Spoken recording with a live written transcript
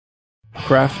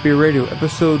Craft Beer Radio,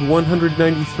 episode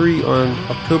 193 on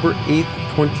October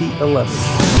 8th, 2011.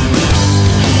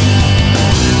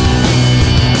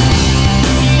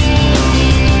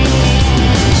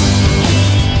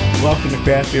 Welcome to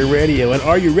Craft Beer Radio, and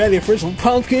are you ready for some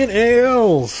pumpkin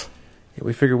ales? Yeah,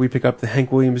 we figured we'd pick up the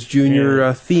Hank Williams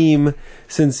Jr. Theme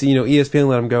since, ESPN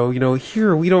let him go.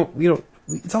 Here, we don't,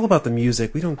 it's all about the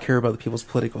music. We don't care about the people's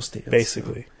political stance.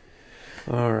 Basically.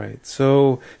 All right,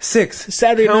 so 6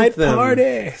 Saturday night them.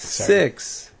 party.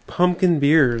 6 pumpkin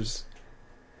beers.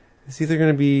 It's either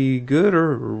going to be good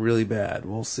or really bad.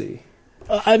 We'll see.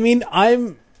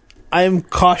 I'm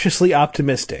cautiously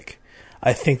optimistic.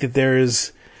 I think that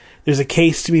there's a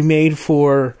case to be made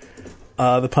for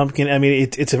the pumpkin. I mean,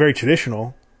 it's a very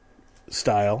traditional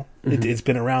style. Mm-hmm. It's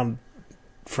been around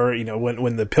for,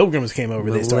 when the Pilgrims came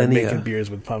over, they started making beers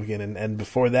with pumpkin, and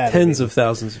before that, tens of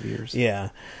thousands of years. Yeah.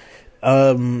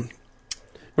 Where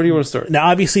do you want to start? Now,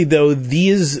 obviously, though,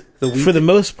 for the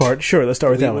most part, sure, let's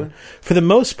start with that one. For the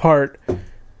most part,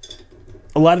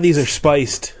 a lot of these are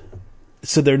spiced,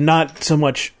 so they're not so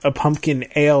much a pumpkin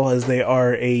ale as they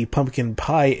are a pumpkin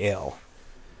pie ale.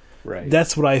 Right.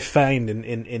 That's what I find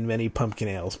in many pumpkin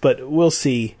ales, but we'll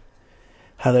see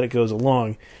how that goes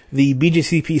along. The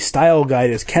BJCP style guide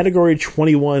is Category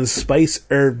 21 Spice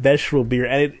Herb Vegetable Beer,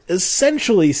 and it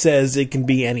essentially says it can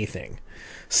be anything.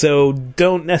 So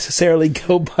don't necessarily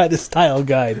go by the style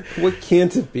guide. What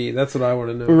can't it be? That's what I want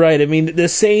to know. Right. I mean, the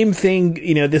same thing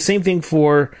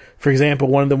for example,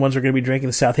 one of the ones we're going to be drinking,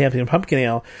 the Southampton Pumpkin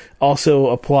Ale, also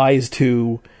applies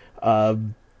to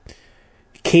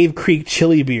Cave Creek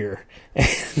Chili Beer.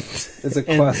 It's a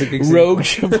classic example. Rogue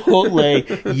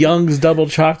Chipotle, Young's Double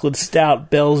Chocolate Stout,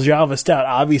 Bell's Java Stout.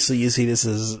 Obviously, you see this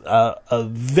as a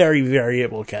very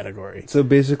variable category. So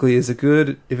basically, is it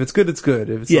good? If it's good, it's good.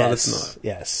 If it's not, it's not.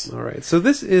 Yes. All right. So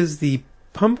this is the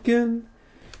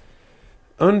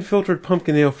unfiltered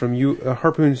pumpkin ale from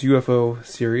Harpoon's UFO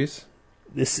series.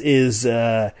 This is...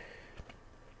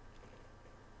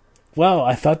 Wow,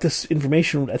 I thought this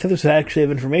was actually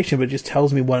have information, but it just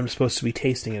tells me what I'm supposed to be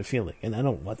tasting and feeling, and I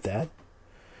don't want that.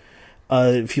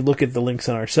 If you look at the links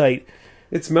on our site...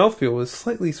 Its mouthfeel is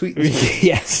slightly sweet.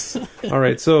 Yes. All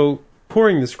right, so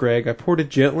pouring this, Greg, I poured it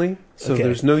gently, so okay.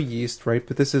 There's no yeast, right?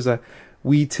 But this is a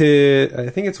wheated... I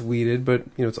think it's wheated, but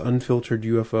it's unfiltered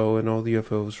UFO, and all the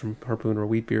UFOs from Harpoon are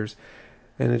wheat beers.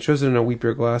 And it shows it in a wheat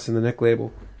beer glass in the neck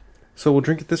label. So we'll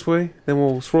drink it this way, then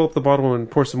we'll swirl up the bottle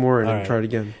and pour some more in and try it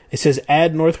again. It says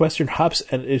add Northwestern hops,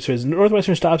 and it says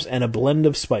Northwestern stops and a blend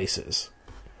of spices.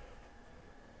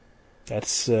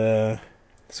 That's So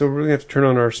we're going to have to turn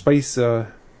on our spice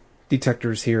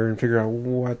detectors here and figure out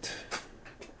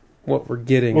what we're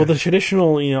getting. Well, the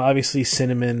traditional, obviously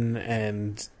cinnamon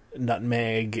and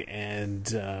nutmeg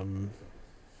and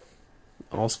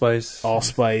allspice.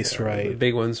 Allspice, right? The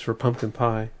big ones for pumpkin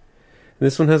pie.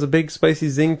 This one has a big spicy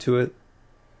zing to it.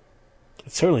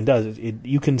 It certainly does.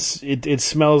 It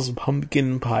smells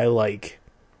pumpkin pie like.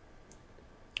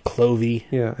 Clovey.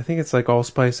 Yeah, I think it's like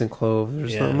allspice and clove.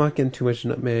 I'm not getting too much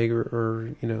nutmeg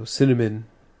or cinnamon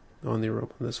on the aroma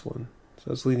on this one.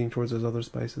 So it's leaning towards those other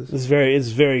spices. It's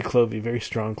very clovey, very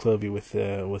strong clovey with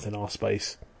an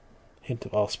allspice hint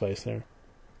of allspice there.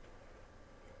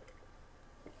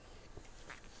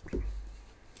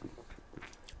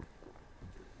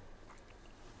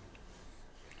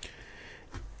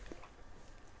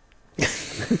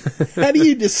 How do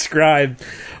you describe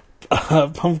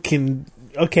pumpkin?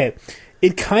 Okay,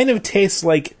 it kind of tastes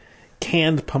like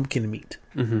canned pumpkin meat.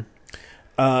 Mm-hmm.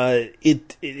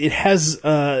 It has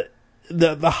the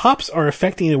hops are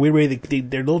affecting in a weird way.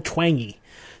 They're a little twangy.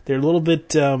 They're a little bit.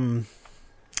 They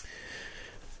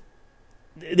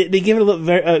give it a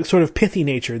little sort of pithy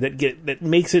nature that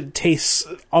makes it taste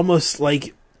almost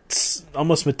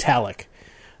metallic.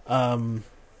 And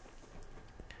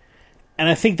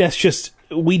I think that's just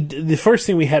the first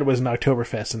thing we had was an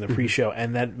Oktoberfest in the pre-show,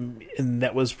 and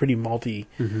that was pretty malty.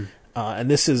 Mm-hmm.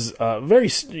 And this is very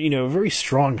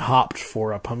strong hopped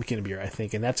for a pumpkin beer, I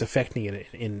think, and that's affecting it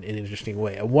in an interesting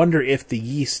way. I wonder if the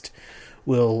yeast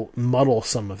will muddle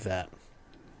some of that.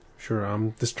 Sure,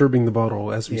 I'm disturbing the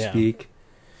bottle as we speak,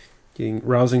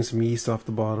 rousing some yeast off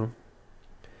the bottom.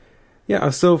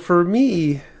 Yeah, so for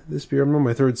me, this beer, I'm on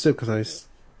my third sip because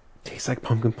tastes like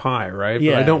pumpkin pie, right?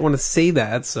 Yeah. But I don't want to say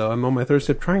that, so I'm on my third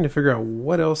sip trying to figure out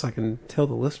what else I can tell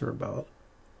the listener about.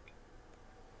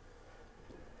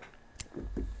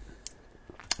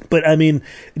 But, I mean,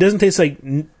 it doesn't taste like...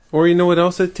 Or you know what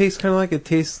else it tastes kind of like? It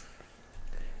tastes...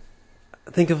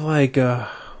 Think of like... how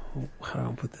do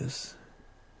I put this?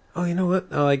 Oh, you know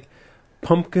what? Like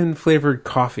pumpkin-flavored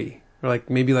coffee. Or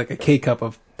like maybe like a K-cup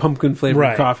of pumpkin flavored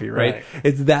Right, coffee, right? right.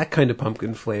 It's that kind of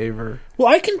pumpkin flavor. Well,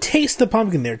 I can taste the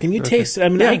pumpkin there. Can you taste it? I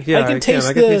mean, Yeah, I yeah, can taste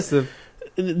I can taste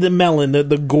the melon,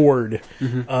 the gourd.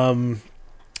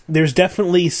 There's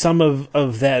definitely some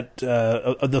of that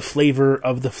of the flavor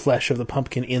of the flesh of the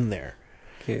pumpkin in there.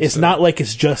 Okay, It's so not like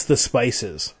it's just the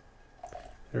spices.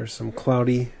 there's some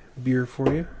cloudy beer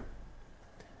for you.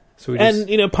 So we just,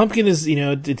 And pumpkin is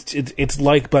it's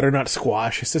like butternut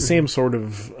squash. It's the same sort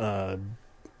of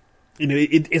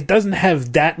it doesn't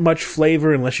have that much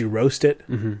flavor unless you roast it.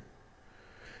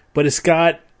 But it's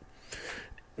got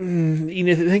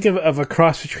think of a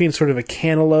cross between sort of a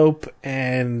cantaloupe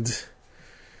and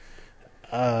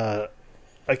a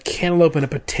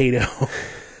potato.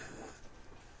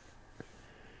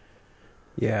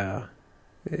 yeah.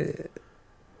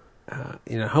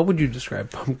 How would you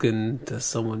describe pumpkin to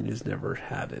someone who's never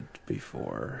had it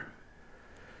before?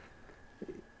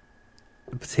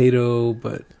 A potato,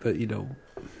 but cantaloupe,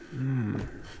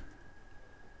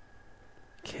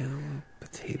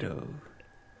 potato,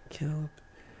 cantaloupe.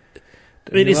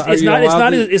 I mean,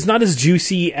 it's not as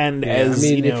juicy and as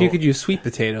if you could use sweet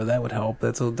potato, that would help.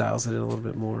 That dials it in a little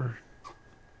bit more,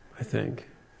 I think.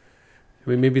 I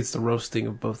mean, maybe it's the roasting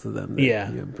of both of them.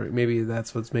 Maybe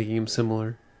that's what's making them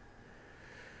similar.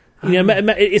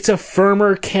 It's a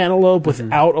firmer cantaloupe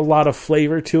without a lot of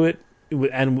flavor to it,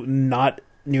 and not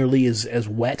nearly as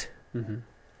wet.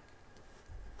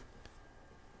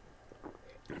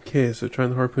 Okay, so trying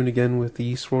the Harpoon again with the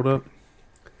yeast rolled up.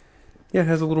 Yeah, it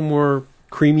has a little more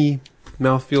creamy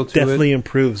mouthfeel to it. Definitely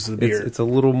improves the beer. It's a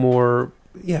little more,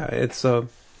 it's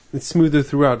smoother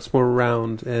throughout. It's more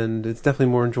round, and it's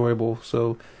definitely more enjoyable.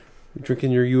 So,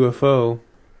 drinking your UFO,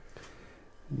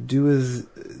 do as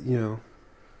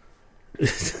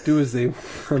they.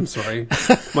 I'm sorry,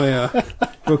 my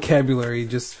vocabulary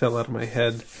just fell out of my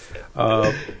head.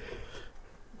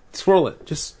 Swirl it.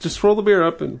 Just swirl the beer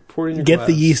up and pour it in your glass. Get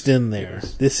the yeast in there.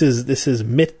 Yes. This is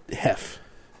mit hef.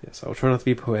 Yes, I'll try not to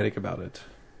be poetic about it.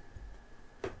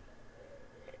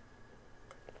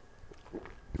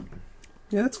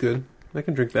 Yeah, that's good. I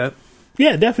can drink that.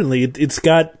 Yeah, definitely. It's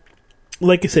got,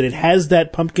 like I said, it has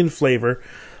that pumpkin flavor.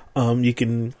 You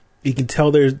can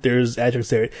tell there's adjuncts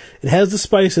there. It has the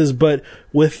spices, but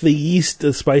with the yeast,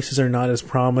 the spices are not as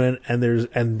prominent, and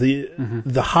the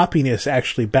hoppiness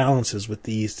actually balances with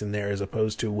the yeast in there, as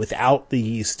opposed to without the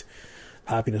yeast.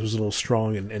 Hoppiness was a little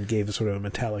strong and gave a sort of a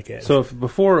metallic edge. So if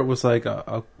before it was like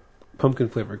a pumpkin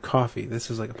flavored coffee,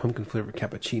 this is like a pumpkin flavored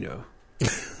cappuccino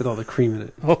with all the cream in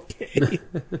it. Okay.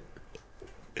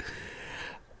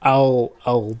 I'll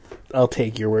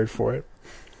take your word for it.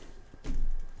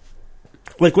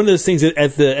 Like one of those things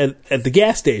at the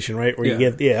gas station, right? Where you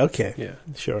get okay. Yeah.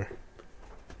 Sure.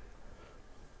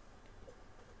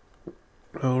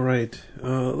 All right.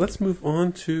 Let's move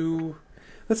on to.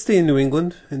 Let's stay in New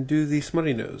England and do the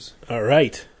Smutty Nose. All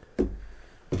right.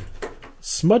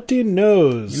 Smutty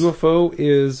Nose. UFO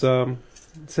is it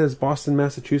says Boston,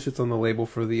 Massachusetts on the label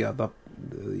for the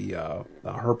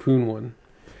Harpoon one.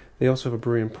 They also have a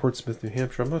brewery in Portsmouth, New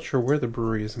Hampshire. I'm not sure where the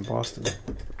brewery is in Boston.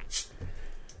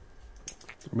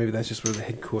 Or maybe that's just where the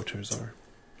headquarters are.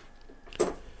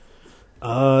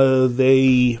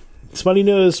 Smutty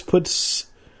Nose puts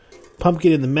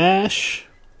pumpkin in the mash,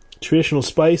 traditional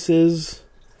spices.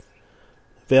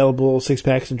 Available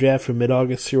 6-packs in draft from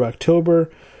mid-August through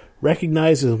October.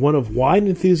 Recognized as one of Wine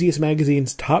Enthusiast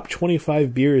magazine's top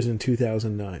 25 beers in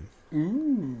 2009.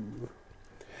 Ooh.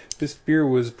 This beer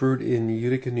was brewed in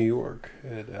Utica, New York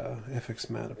at FX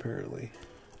Mat, apparently.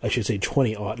 I should say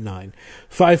 2009.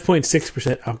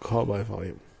 5.6% alcohol by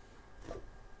volume.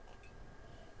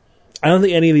 I don't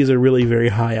think any of these are really very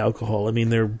high alcohol. I mean,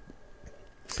 they're...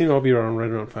 Seem to all be right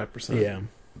around 5%. Yeah.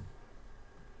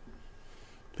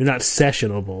 They're not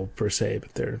sessionable, per se,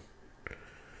 but they're...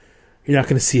 You're not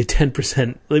going to see a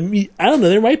 10%... I don't know,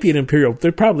 there might be an Imperial...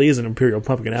 There probably is an Imperial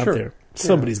Pumpkin out there.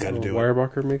 Somebody's got to do it.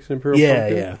 Weyerbacher makes an Imperial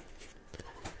Pumpkin. Yeah.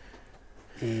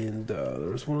 And there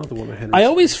was one other one I had. I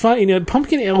always find,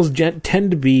 pumpkin ales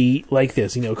tend to be like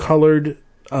this, colored,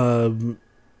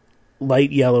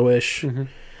 light yellowish. Mm-hmm.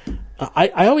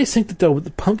 I always think that, though, the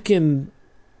pumpkin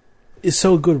is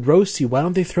so good roasty, why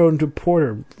don't they throw it into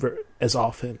porter as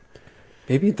often?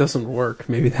 Maybe it doesn't work.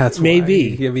 Maybe that's why.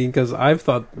 Maybe. I mean, because I've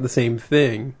thought the same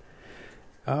thing.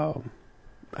 I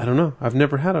don't know. I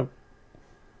don't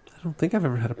think I've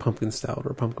ever had a pumpkin stout or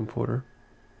a pumpkin porter.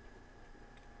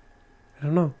 I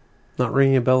don't know. Not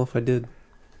ringing a bell if I did.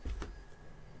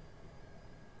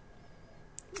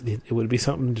 It would be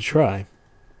something to try.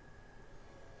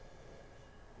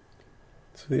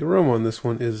 So the aroma on this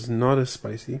one is not as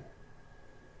spicy.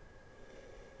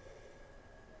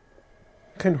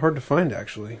 kind of hard to find,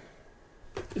 actually.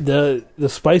 The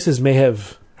spices may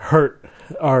have hurt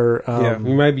our... yeah,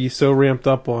 we might be so ramped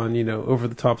up on,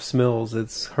 over-the-top smells,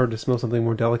 it's hard to smell something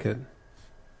more delicate.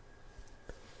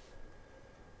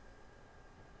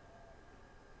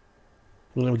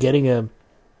 I'm getting a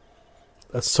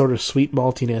sort of sweet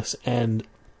maltiness and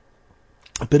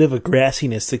a bit of a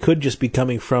grassiness that could just be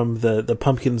coming from the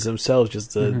pumpkins themselves,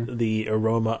 just the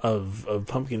aroma of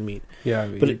pumpkin meat. Yeah,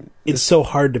 but it's so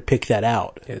hard to pick that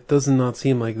out. It does not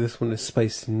seem like this one is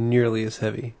spiced nearly as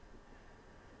heavy,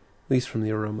 at least from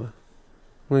the aroma.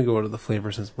 I'm going to go to the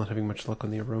flavor since I'm not having much luck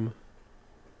on the aroma.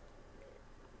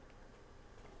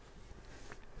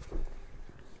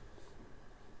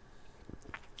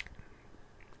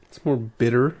 It's more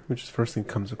bitter, which is the first thing that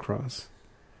comes across.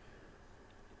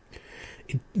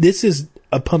 This is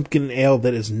a pumpkin ale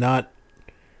that is not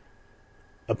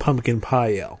a pumpkin pie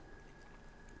ale.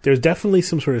 There's definitely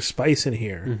some sort of spice in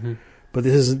here, but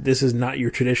this is not your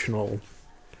traditional.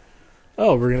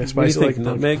 Oh, we're gonna spice it like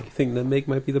nutmeg. You think nutmeg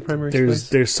might be the primary spice?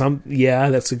 There's some. Yeah,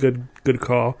 that's a good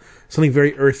call. Something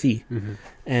very earthy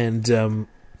and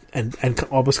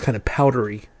almost kind of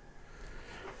powdery.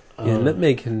 Yeah,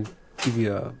 nutmeg can give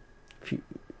you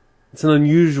it's an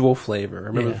unusual flavor. I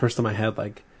remember the first time I had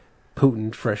like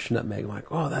potent fresh nutmeg. I'm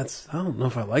like, oh, I don't know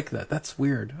if I like that. That's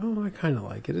weird. Oh, I kind of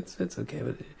like it. It's okay,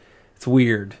 but it's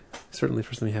weird. Certainly,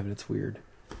 first time you have it, it's weird.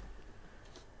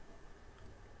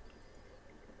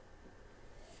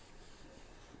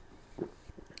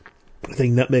 I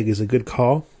think nutmeg is a good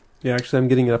call. Yeah, actually, I'm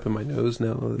getting it up in my nose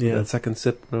now. That second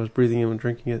sip when I was breathing in and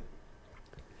drinking it.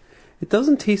 It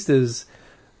doesn't taste as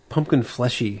pumpkin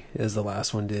fleshy as the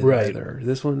last one did either.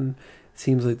 This one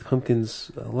seems like the pumpkin's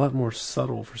a lot more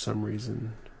subtle for some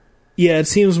reason. Yeah, it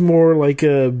seems more like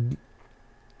the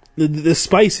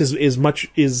spice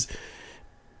is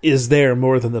there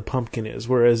more than the pumpkin is.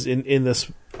 Whereas in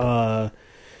this in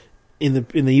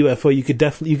the UFO, you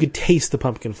could taste the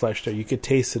pumpkin flesh there. You could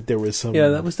taste that there was some. Yeah,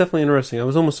 that was definitely interesting. I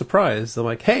was almost surprised. I'm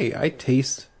like, hey, I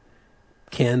taste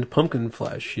canned pumpkin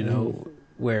flesh.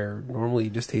 Where normally you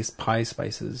just taste pie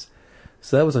spices.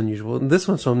 So that was unusual. And this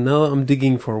one, I'm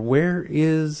digging for where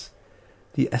is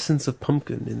the essence of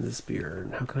pumpkin in this beer,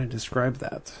 and how can I describe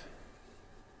that?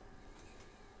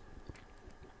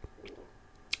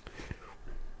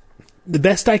 The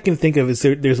best I can think of is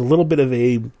there's a little bit of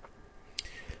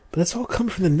but that's all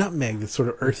comes from the nutmeg, the sort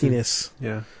of earthiness.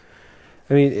 Yeah.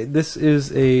 I mean, this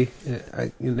is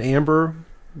an amber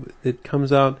that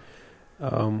comes out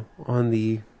on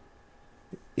the...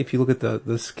 If you look at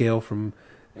the scale from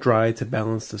dry to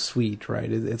balanced to sweet, right,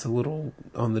 it's a little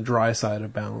on the dry side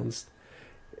of balanced.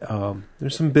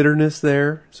 There's some bitterness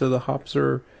there, so the hops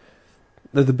are...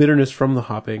 The bitterness from the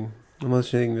hopping,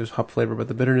 unless you think there's hop flavor, but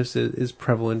the bitterness is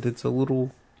prevalent. It's a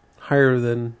little higher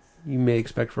than you may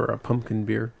expect for a pumpkin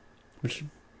beer, which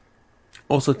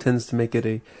also tends to make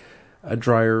it a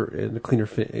drier and a cleaner,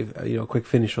 quick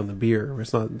finish on the beer.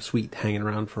 It's not sweet hanging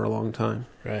around for a long time.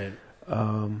 Right.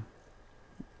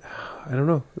 I don't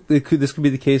know. This could be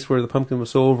the case where the pumpkin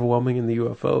was so overwhelming in the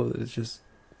UFO that it's just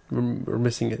we're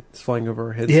missing it. It's flying over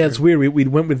our heads. Yeah, it's weird. We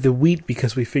went with the wheat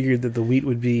because we figured that the wheat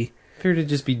would be... Figured it'd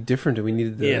just be different, and we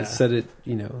needed to set it,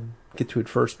 get to it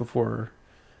first before.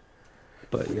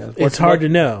 But yeah, it's hard to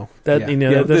know that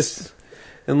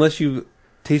unless you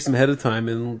taste them ahead of time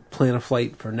and plan a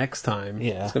flight for next time.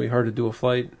 Yeah, it's gonna be hard to do a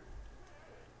flight.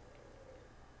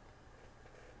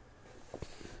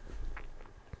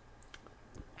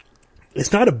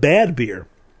 It's not a bad beer.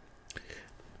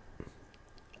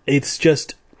 It's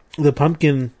just the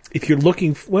pumpkin. If you're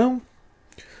looking,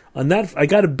 on that, I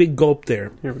got a big gulp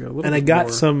there. Here we go. And I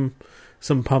got some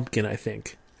pumpkin, I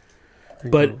think.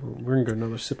 But we're gonna go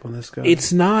another sip on this guy.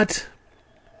 It's not.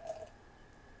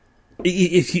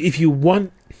 If you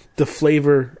want the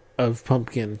flavor of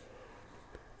pumpkin,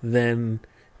 then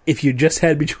if you just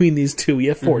had between these two, you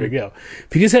have 4 to go.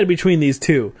 If you just had between these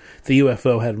two, the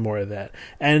UFO had more of that.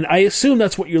 And I assume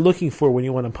that's what you're looking for when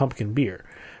you want a pumpkin beer.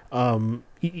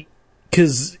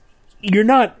 Because you're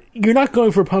not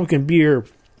going for pumpkin beer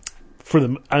for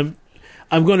the...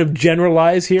 I'm going to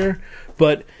generalize here,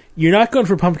 but you're not going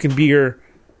for pumpkin beer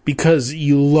because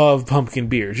you love pumpkin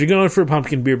beers. You're going for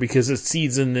pumpkin beer because it's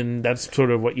seasoned and that's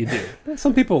sort of what you do.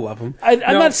 Some people love them. I'm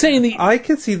not saying that... I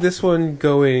could see this one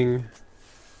going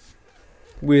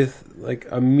with like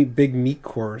a big meat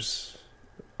course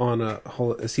on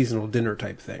a seasonal dinner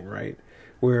type thing, right?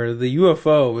 Where the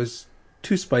UFO was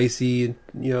too spicy, and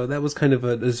that was kind of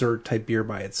a dessert type beer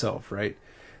by itself, right?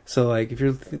 So like if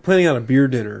you're planning on a beer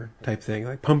dinner type thing,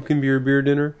 like pumpkin beer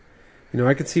dinner,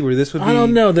 I could see where this would be. I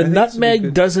don't know. The I think this would be nutmeg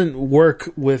good. doesn't work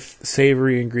with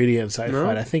savory ingredients, I No?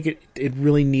 find. I think it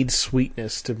really needs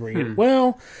sweetness to bring Hmm. it.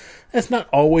 Well, that's not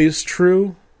always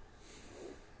true.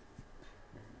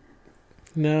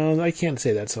 No, I can't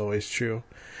say that's always true.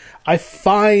 I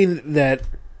find that...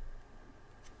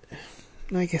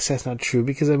 I guess that's not true,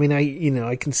 because, I mean,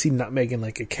 I can see nutmeg in,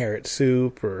 like, a carrot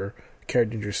soup or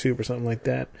carrot ginger soup or something like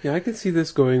that. Yeah, I could see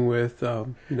this going with,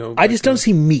 I just don't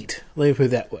see meat. Let me put it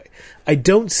that way. I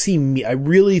don't see meat. I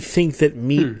really think that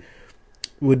meat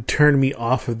would turn me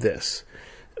off of this.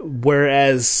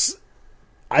 Whereas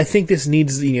I think this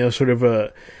needs, sort of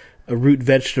a root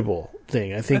vegetable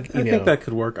thing. I think, I think that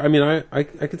could work. I mean, I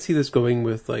could see this going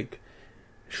with, like,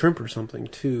 shrimp or something,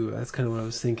 too. That's kind of what I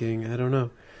was thinking. I don't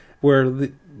know.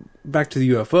 Back to the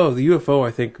UFO,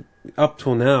 I think, up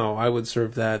till now, I would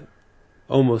serve that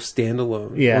almost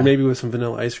standalone. Yeah. Or maybe with some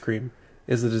vanilla ice cream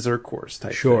as a dessert course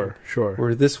type thing. Sure.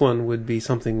 Where this one would be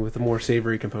something with a more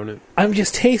savory component. I'm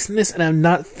just tasting this and I'm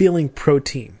not feeling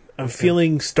protein. I'm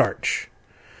feeling starch.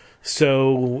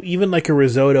 So even like a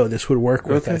risotto, this would work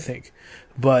with, I think.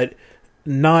 But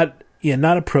not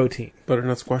a protein.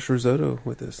 Butternut squash risotto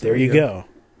with this. There you go.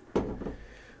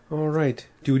 All right.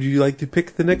 Would you like to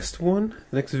pick the next one?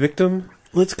 The next victim?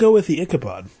 Let's go with the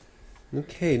Ichabod.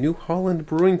 Okay, New Holland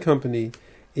Brewing Company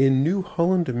in New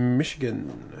Holland,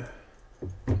 Michigan.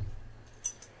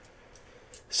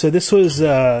 So this was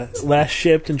last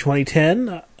shipped in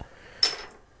 2010.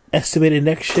 Estimated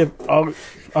next ship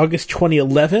August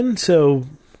 2011. So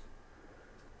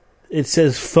it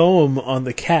says foam on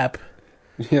the cap.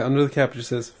 Yeah, under the cap it just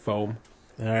says foam.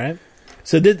 All right.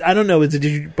 So I don't know. Did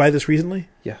you buy this recently?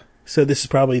 Yeah. So this is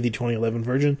probably the 2011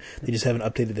 version. They just haven't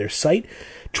updated their site.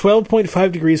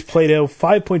 12.5 degrees Plato,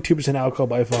 5.2% alcohol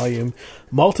by volume,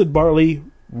 malted barley,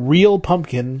 real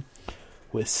pumpkin,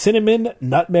 with cinnamon,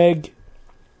 nutmeg,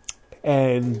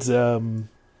 and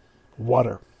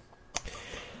water.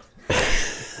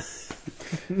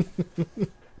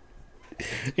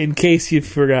 In case you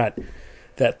forgot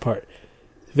that part.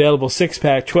 Available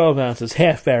 6-pack, 12 ounces,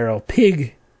 half barrel,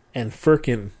 pig, and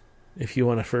firkin, if you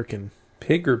want a firkin.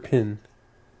 Pig or pin?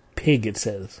 Pig, it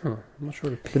says. Huh, I'm not sure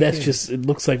what a pig But that's is. just, it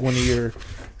looks like one of your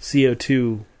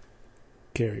CO2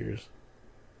 carriers.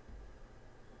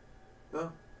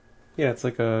 Oh. Yeah, it's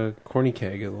like a corny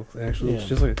keg. It actually looks Yeah.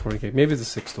 just like a corny keg. Maybe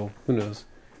it's a sixtel. Who knows?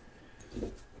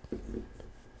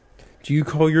 Do you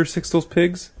call your sixtels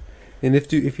pigs? And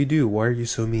if you do, why are you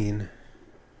so mean?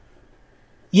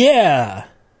 Yeah!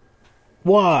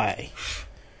 Why?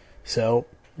 So,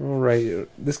 All right,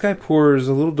 this guy pours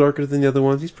a little darker than the other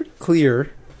ones. He's pretty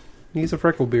clear. He's a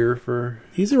freckle beer for.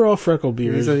 these are all freckle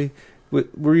beers.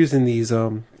 We're using these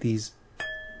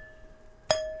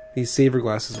saver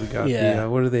glasses we got. Yeah.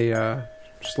 What are they?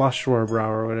 Schlossschwarbrow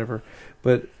or whatever.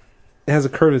 But it has a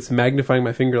curve that's magnifying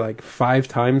my finger like 5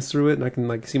 times through it, and I can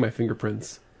like see my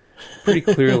fingerprints pretty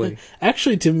clearly.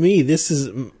 Actually, to me,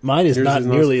 mine is Yours not is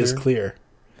not nearly as as clear.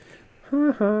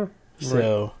 Right.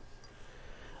 So,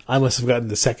 I must have gotten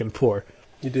the second pour.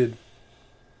 You did.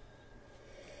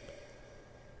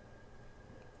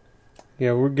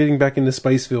 Yeah, we're getting back into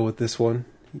Spiceville with this one.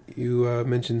 You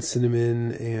mentioned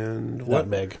cinnamon and what?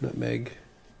 Nutmeg.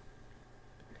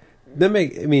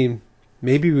 Nutmeg, I mean,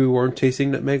 maybe we weren't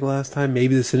tasting nutmeg last time.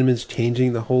 Maybe the cinnamon's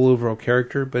changing the whole overall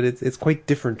character, but it's quite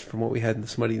different from what we had in the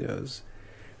Smutty Nose.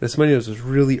 The Smutty Nose was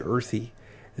really earthy,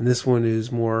 and this one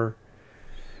is more...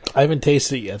 I haven't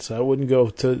tasted it yet, so I wouldn't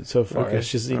go so far. Okay,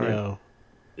 It's just, all right.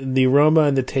 the aroma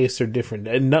and the taste are different.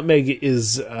 And nutmeg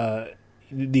is,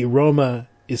 the aroma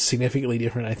is significantly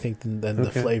different, I think, than the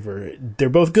Okay. flavor. They're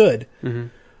both good, Mm-hmm.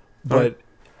 but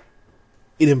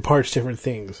it imparts different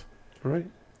things. All right.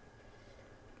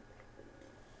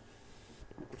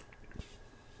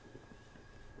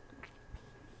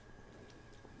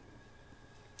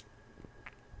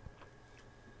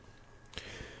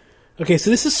 Okay, so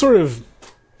this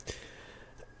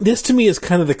to me is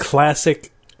kind of the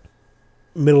classic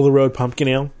middle of the road pumpkin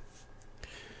ale.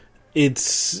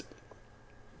 It's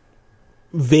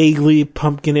vaguely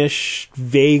pumpkinish,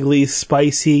 vaguely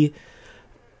spicy,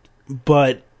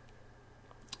 but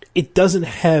it doesn't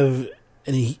have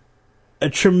a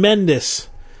tremendous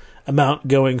amount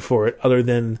going for it other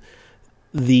than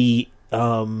the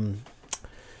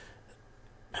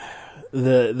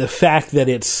fact that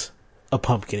it's a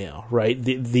pumpkin ale, right?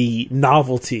 The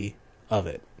novelty of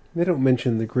it. They don't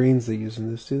mention the grains they use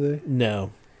in this, do they?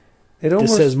 No. It It almost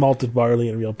just says malted barley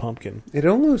and real pumpkin. It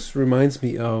almost reminds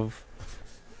me of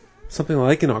something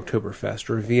like an Oktoberfest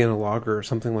or a Vienna Lager or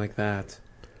something like that.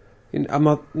 And I'm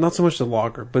not so much the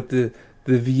lager, but the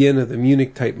the Vienna, the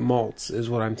Munich type malts is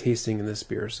what I'm tasting in this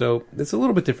beer. So it's a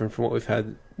little bit different from what we've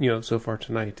had, so far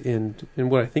tonight. And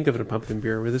what I think of in a pumpkin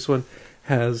beer, where this one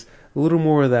has a little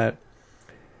more of that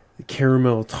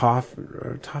caramel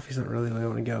toffee's not really the way I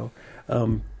want to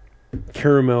go.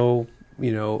 Caramel,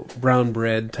 brown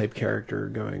bread type character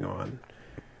going on,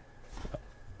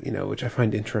 which I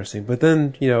find interesting. But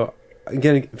then,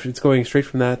 again, if it's going straight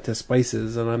from that to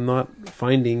spices, and I'm not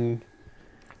finding.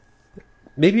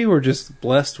 Maybe we're just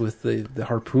blessed with the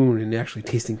harpoon and actually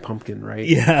tasting pumpkin, right?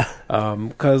 Yeah.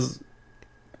 Because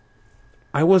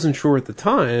I wasn't sure at the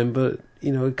time, but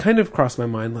it kind of crossed my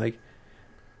mind, like,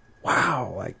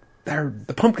 wow, like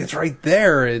the pumpkin's right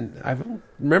there, and I don't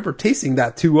remember tasting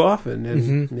that too often,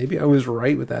 and maybe I was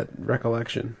right with that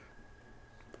recollection.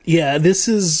 Yeah,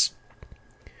 it's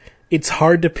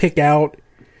hard to pick out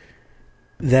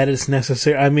that it's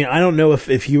necessary. I mean, I don't know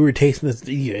if you were tasting this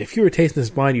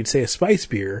blind, you'd say a spice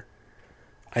beer.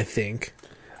 I think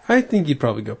you'd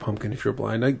probably go pumpkin if you're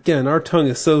blind. Again, our tongue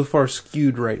is so far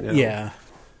skewed right now. Yeah,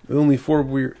 only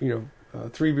 3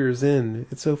 beers in,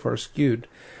 it's so far skewed.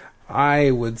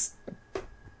 We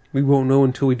won't know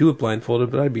until we do it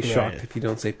blindfolded, but I'd be shocked if you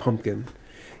don't say pumpkin.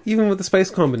 Even with the spice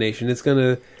combination, it's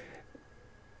gonna.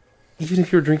 Even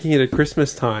if you're drinking it at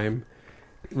Christmas time.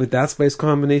 With that spice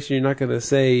combination, you're not going to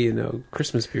say,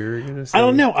 Christmas beer. You're gonna say, I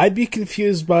don't know. I'd be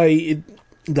confused by it.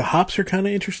 The hops are kind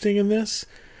of interesting in this.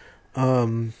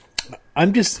 I'm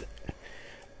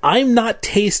not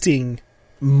tasting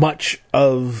much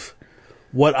of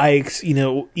what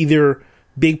either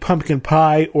Big Pumpkin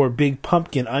Pie or Big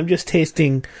Pumpkin. I'm just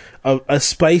tasting a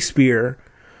spice beer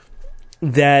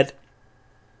that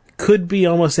could be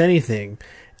almost anything.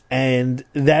 And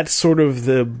that's sort of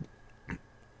the...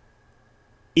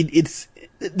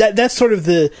 That's sort of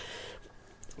the,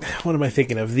 what am I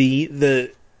thinking of?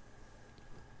 The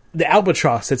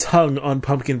albatross that's hung on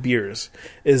pumpkin beers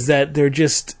is that they're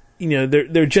just,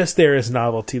 they're just there as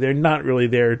novelty. They're not really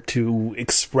there to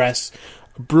express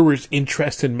a brewer's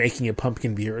interest in making a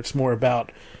pumpkin beer. It's more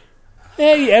about,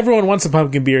 hey, everyone wants a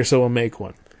pumpkin beer, so we'll make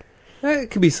one. It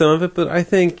could be some of it, but I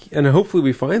think, and hopefully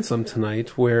we find some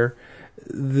tonight, where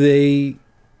they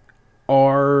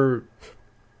are...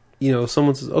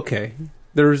 someone says, okay,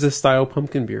 there's this style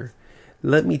pumpkin beer.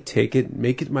 Let me take it,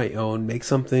 make it my own, make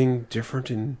something different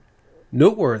and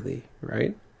noteworthy,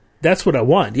 right? That's what I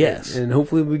want, yes. And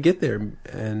hopefully we get there.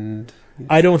 And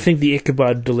I don't think the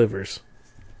Ichabod delivers.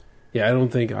 Yeah, I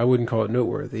wouldn't call it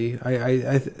noteworthy.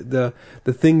 The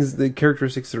things, the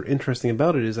characteristics that are interesting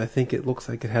about it is I think it looks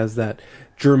like it has that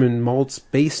German malts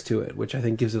base to it, which I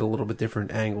think gives it a little bit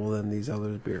different angle than these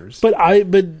other beers. But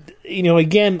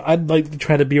again, I'd like to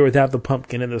try the beer without the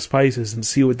pumpkin and the spices and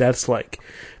see what that's like,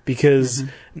 because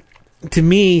to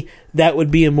me that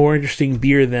would be a more interesting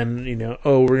beer than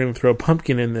we're going to throw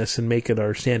pumpkin in this and make it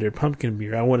our standard pumpkin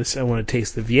beer. I want to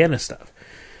taste the Vienna stuff.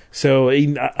 So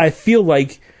I feel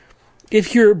like,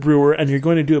 if you're a brewer and you're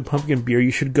going to do a pumpkin beer,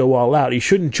 you should go all out. You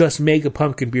shouldn't just make a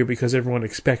pumpkin beer because everyone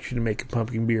expects you to make a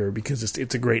pumpkin beer because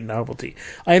it's a great novelty.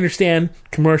 I understand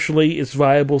commercially it's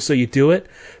viable, so you do it.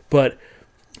 But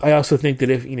I also think that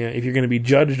if you're going to be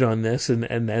judged on this,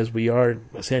 and as we are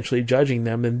essentially judging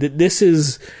them, then this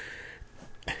is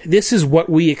what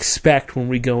we expect when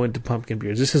we go into pumpkin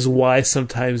beers. This is why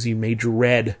sometimes you may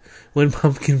dread when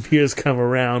pumpkin beers come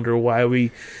around, or why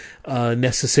we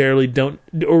necessarily don't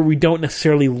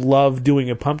necessarily love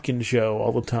doing a pumpkin show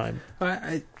all the time.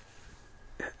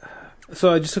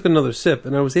 So I just took another sip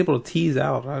and I was able to tease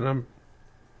out, and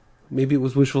maybe it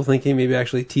was wishful thinking, maybe I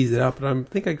actually teased it out, but I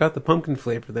think I got the pumpkin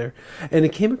flavor there, and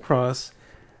it came across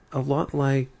a lot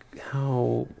like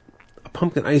how a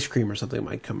pumpkin ice cream or something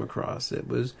might come across. It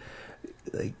was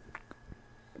like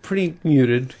pretty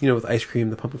muted, with ice cream.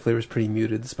 The pumpkin flavor is pretty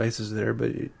muted. The spices are there, but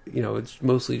it's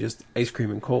mostly just ice cream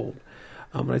and cold.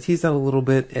 But I teased out a little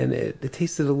bit, and it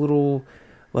tasted a little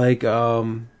like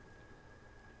almost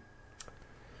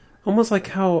like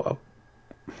how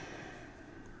I'm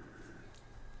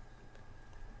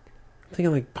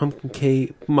thinking like pumpkin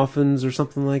cake muffins or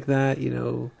something like that.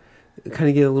 Kind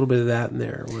of get a little bit of that in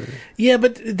there. Yeah,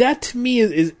 but that to me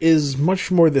is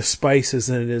much more the spices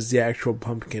than it is the actual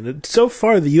pumpkin. So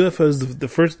far, the UFO is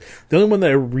the only one that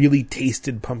I really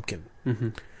tasted pumpkin. Mm-hmm.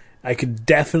 I could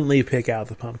definitely pick out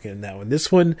the pumpkin in that one.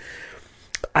 This one,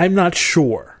 I'm not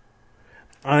sure.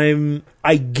 I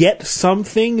get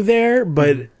something there,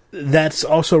 but that's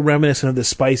also reminiscent of the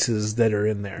spices that are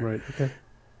in there. Right. Okay.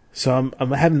 So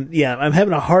I'm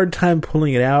having a hard time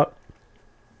pulling it out.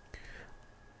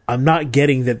 I'm not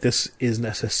getting that this is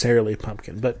necessarily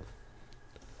pumpkin, but...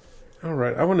 All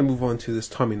right, I want to move on to this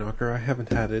Tommyknocker. I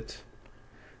haven't had it.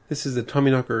 This is the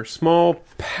Tommyknocker Small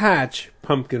Patch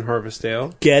Pumpkin Harvest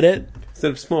Ale. Get it?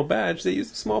 Instead of small batch, they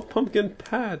used a small pumpkin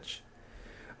patch.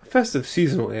 A festive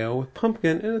seasonal ale with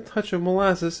pumpkin and a touch of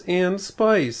molasses and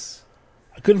spice.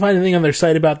 I couldn't find anything on their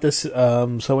site about this,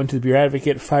 so I went to the Beer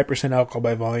Advocate, 5% alcohol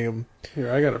by volume.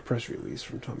 Here, I got a press release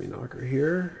from Tommyknocker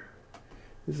here.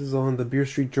 This is on the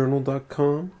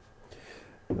BeerStreetJournal.com.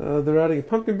 They're adding a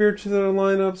pumpkin beer to their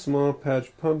lineup. Small Patch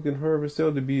Pumpkin Harvest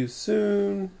Ale to be used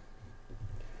soon.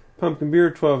 Pumpkin beer,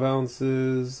 12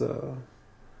 ounces. 5%,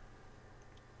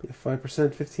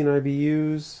 15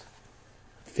 IBUs.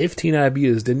 15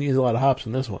 IBUs. Didn't use a lot of hops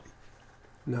in this one.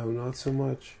 No, not so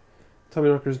much.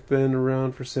 Tommyknocker's been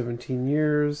around for 17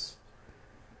 years.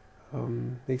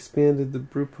 They expanded the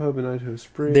brew pub in Idaho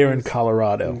Springs. They're in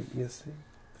Colorado. Yes.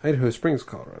 Idaho Springs,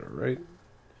 Colorado, right?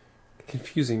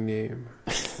 Confusing name.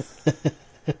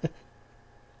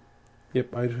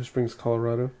 Yep, Idaho Springs,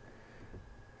 Colorado.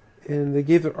 And they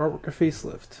gave their artwork a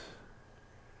facelift.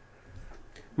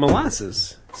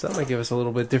 Molasses. So that might give us a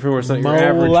little bit different where it's not your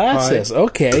average Molasses. pie.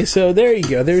 Okay, so there you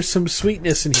go. There's some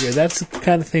sweetness in here. That's the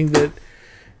kind of thing that,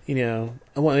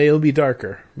 it'll be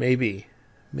darker. Maybe.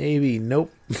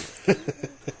 Nope.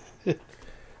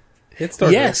 It's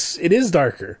darker. Yes, it is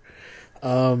darker.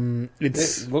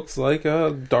 It looks like a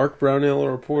dark brown ale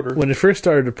or a porter. When it first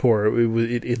started to pour,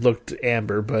 it looked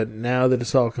amber, but now that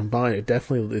it's all combined,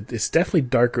 it's definitely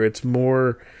darker. It's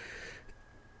more.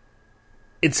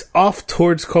 It's off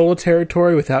towards cola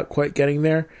territory without quite getting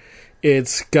there.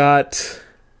 It's got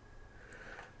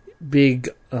big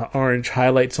orange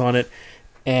highlights on it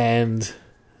and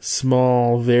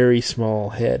very small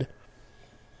head.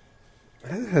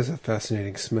 It has a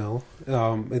fascinating smell.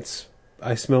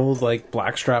 I smelled like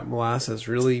blackstrap molasses,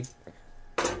 really,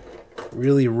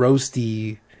 really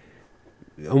roasty,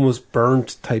 almost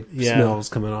burnt type smells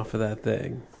coming off of that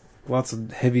thing. Lots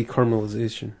of heavy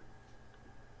caramelization.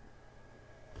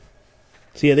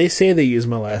 So yeah, they say they use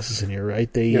molasses in here, right?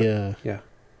 Yeah.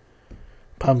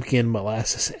 Pumpkin,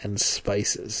 molasses, and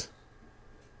spices.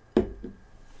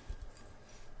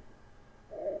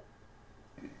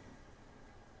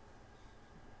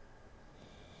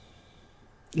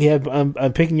 Yeah, I'm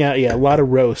picking out a lot of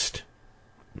roast,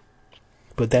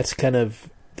 but that's kind of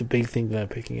the big thing that I'm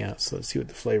picking out. So let's see what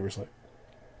the flavor's like.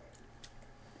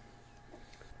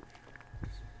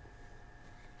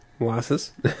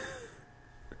 Molasses.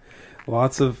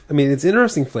 It's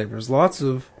interesting flavors. Lots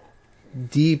of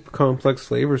deep, complex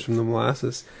flavors from the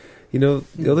molasses. The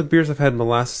other beers I've had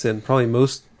molasses in, probably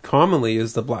most commonly,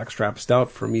 is the Blackstrap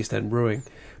Stout from East End Brewing.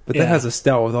 But that has a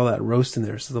stout with all that roast in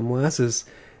there. So the molasses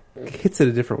hits it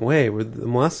a different way, where the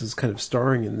molasses is kind of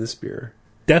starring in this beer.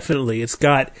 Definitely. It's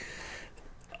got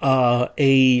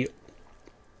a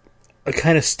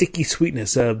kind of sticky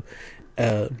sweetness, a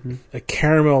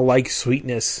caramel-like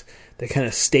sweetness that kind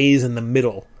of stays in the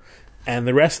middle. And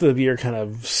the rest of the beer kind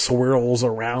of swirls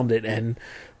around it and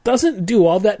doesn't do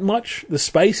all that much. The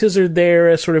spices are there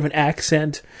as sort of an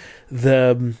accent.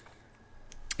 It's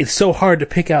so hard to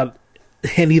pick out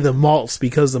any of the malts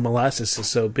because the molasses is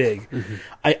so big. Mm-hmm.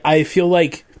 I feel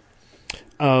like,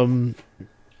 you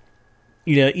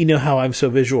know how I'm so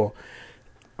visual.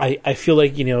 I feel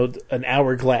like, an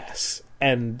hourglass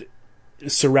and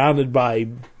surrounded by,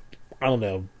 I don't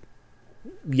know,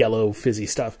 yellow fizzy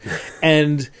stuff.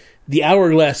 And the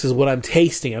hourglass is what I'm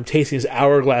tasting. I'm tasting this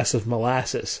hourglass of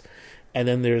molasses. And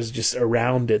then there's just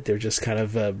around it, they're just kind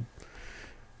of a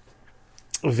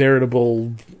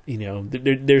veritable,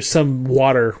 there's some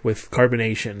water with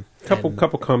carbonation. Couple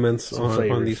comments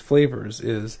on these flavors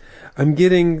is I'm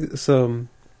getting some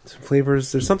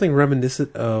flavors. There's something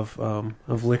reminiscent of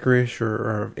licorice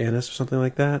or of anise or something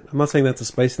like that. I'm not saying that's a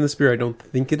spice in this beer. I don't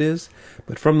think it is,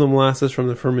 but from the molasses, from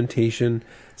the fermentation,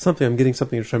 I'm getting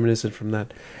something that's reminiscent from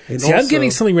that. And I'm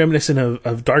getting something reminiscent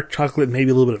of dark chocolate,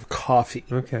 maybe a little bit of coffee.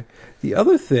 Okay. The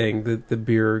other thing that the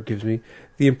beer gives me,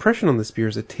 the impression on this beer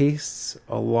is it tastes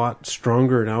a lot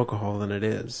stronger in alcohol than it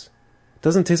is. It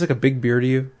doesn't taste like a big beer to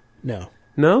you? No.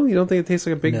 No? You don't think it tastes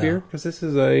like a big beer? Because this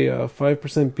is a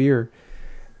 5% beer.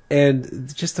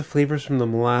 And just the flavors from the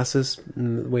molasses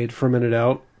and the way it fermented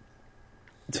out,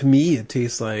 to me, it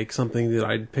tastes like something that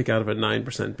I'd pick out of a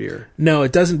 9% beer. No,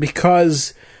 it doesn't,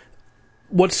 because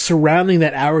what's surrounding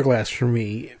that hourglass for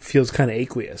me feels kind of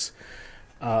aqueous.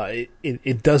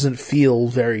 It doesn't feel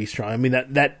very strong. I mean,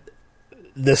 that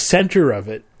the center of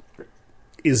it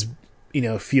is,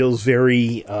 feels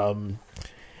very,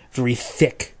 very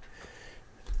thick.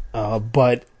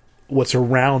 But what's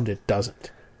around it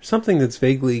doesn't. Something that's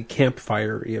vaguely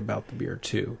campfire-y about the beer,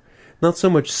 too. Not so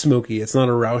much smoky. It's not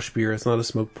a Rausch beer. It's not a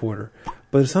smoked porter.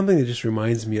 But it's something that just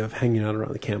reminds me of hanging out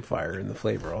around the campfire in the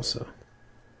flavor also.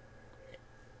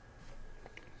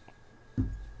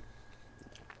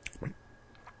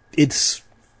 it's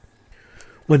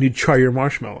when you char your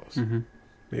marshmallows.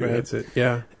 Maybe Right. that's it.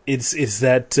 Yeah. It's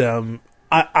that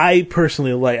I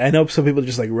personally like. I know some people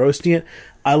just like roasting it.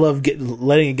 I love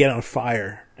letting it get on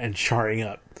fire and charring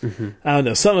up. I don't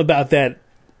know, something about that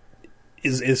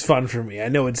is fun for me. I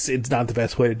know it's not the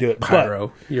best way to do it.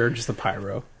 Pyro. You're just a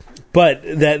pyro. But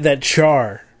that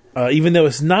char, even though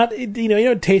it's not, you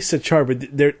don't taste the char, but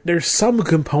there's some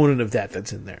component of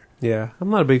that's in there. Yeah. I'm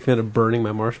not a big fan of burning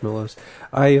my marshmallows.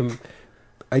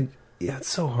 Yeah, it's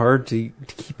so hard to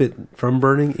keep it from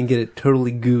burning and get it totally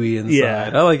gooey inside.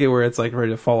 Yeah. I like it where it's like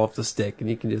ready to fall off the stick, and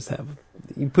you can just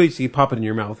you pop it in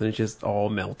your mouth and it's just all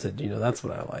melted. That's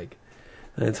what I like.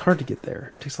 And it's hard to get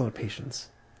there. It takes a lot of patience.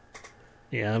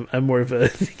 Yeah, I'm more of a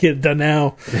get it done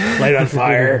now, light on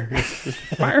fire.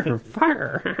 Fire.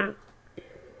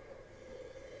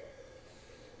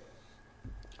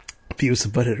 Beavis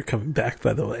and Butthead are coming back,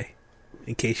 by the way,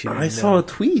 in case you didn't know. I saw a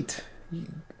tweet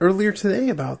earlier today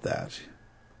about that.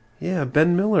 Yeah,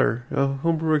 Ben Miller, a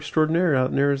homebrew extraordinaire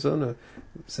out in Arizona,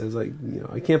 says I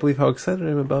can't believe how excited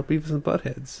I am about Beavis and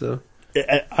Butthead. So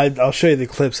I'll show you the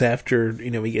clips after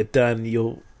we get done.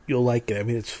 You'll like it. I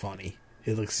mean, it's funny.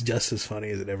 It looks just as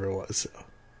funny as it ever was. So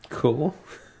cool.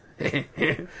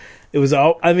 it was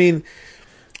always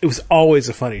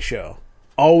a funny show.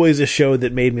 Always a show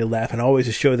that made me laugh, and always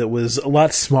a show that was a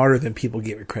lot smarter than people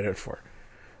gave it credit for.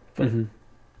 But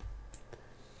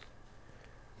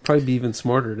probably be even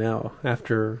smarter now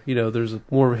after there's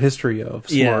more of a history of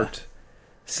smart,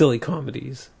 silly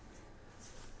comedies.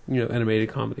 Animated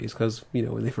comedies, because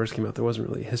when they first came out, there wasn't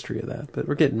really a history of that. But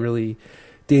we're getting really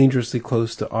dangerously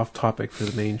close to off topic for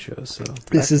the main show. So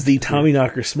this is the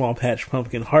Tommyknocker Small Patch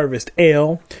Pumpkin Harvest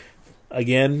Ale,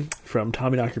 again from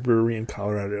Tommyknocker Brewery in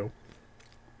Colorado.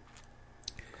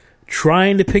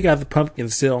 Trying to pick out the pumpkin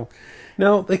still.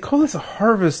 Now they call this a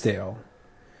harvest ale.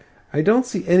 I don't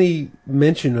see any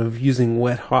mention of using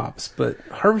wet hops, but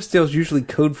harvest ale is usually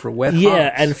code for wet hops.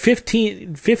 Yeah, and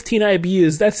 15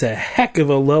 IBUs, that's a heck of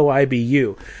a low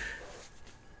IBU.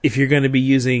 If you're going to be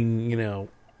using,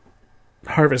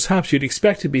 harvest hops, you'd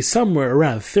expect to be somewhere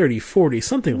around 30, 40,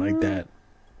 something like that.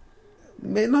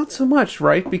 Not so much,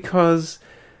 right? Because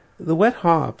the wet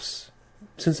hops,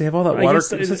 since they have all that water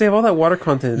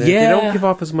content in it, they don't give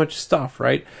off as much stuff,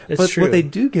 right? That's true. What they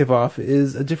do give off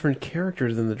is a different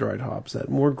character than the dried hops, that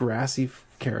more grassy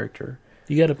character.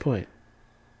 You got a point.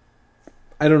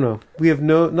 I don't know. We have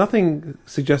nothing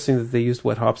suggesting that they used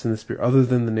wet hops in this beer other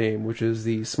than the name, which is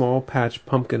the Small Patch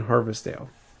Pumpkin Harvest Ale.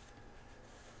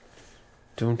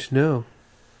 Don't know.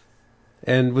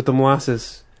 And with the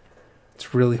molasses,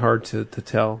 it's really hard to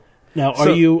tell. Now, are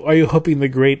you hoping the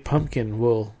Great Pumpkin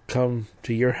will come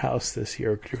to your house this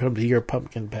year, or come to your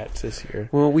pumpkin patch this year?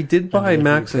 Well, we did buy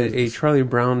Max a Charlie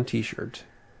Brown T-shirt.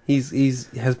 He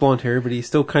has blonde hair, but he's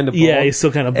still kind of bald. Yeah, he's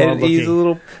still kind of bald and looking. He's a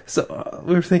little. So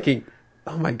we were thinking,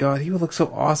 oh my god, he would look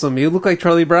so awesome. He would look like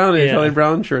Charlie Brown in a Charlie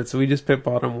Brown shirt. So we just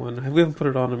bought him one. We haven't put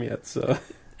it on him yet. So.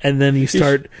 And then you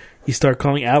start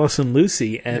calling Allison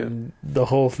Lucy, and the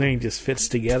whole thing just fits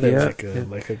together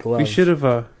like a glove. We should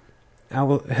have.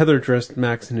 Heather dressed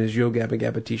Max in his Yo Gabba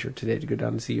Gabba T-shirt today to go down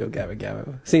and see Yo Gabba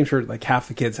Gabba. Same shirt like half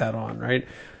the kids had on, right?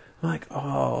 I'm like,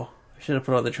 oh, I should have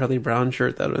put on the Charlie Brown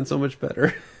shirt. That would have been so much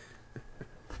better.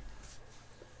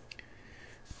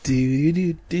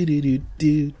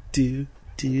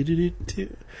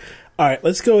 All right,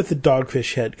 let's go with the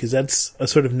Dogfish Head, because that's a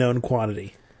sort of known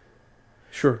quantity.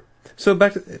 Sure. So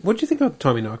back to what do you think about the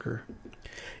Tommyknocker?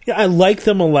 Yeah, I like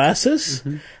the molasses.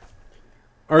 Mm-hmm.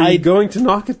 Are you going to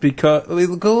knock it because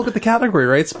go look at the category,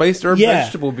 right? Spiced herb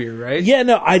vegetable beer, right? Yeah,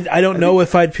 no, I don't know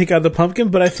if I'd pick out the pumpkin,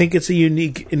 but I think it's a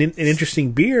unique and an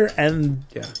interesting beer, and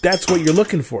that's what you're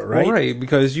looking for, right? Well, right,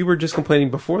 because you were just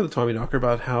complaining before the Tommyknocker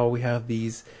about how we have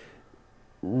these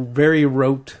very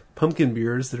rote pumpkin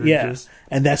beers that are just...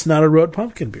 and that's not a rote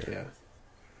pumpkin beer. Yeah.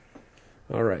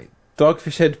 All right.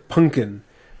 Dogfish Head Pumpkin,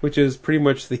 which is pretty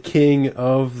much the king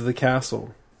of the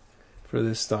castle for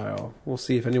this style. We'll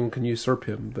see if anyone can usurp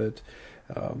him, but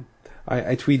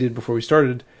I tweeted before we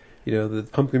started, the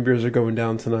pumpkin beers are going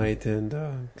down tonight, and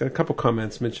got a couple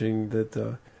comments mentioning that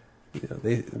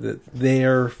that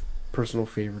their personal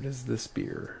favorite is this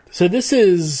beer. So this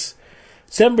is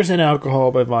 7%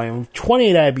 alcohol by volume,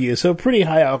 28 IBU, so pretty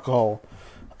high alcohol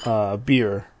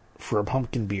beer for a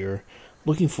pumpkin beer.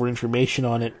 Looking for information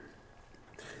on it.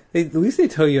 At least they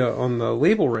tell you on the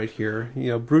label right here,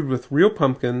 brewed with real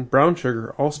pumpkin, brown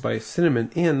sugar, allspice,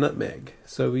 cinnamon, and nutmeg.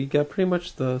 So we got pretty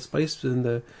much the spice and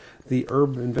the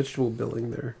herb and vegetable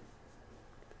billing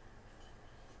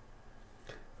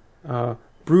there.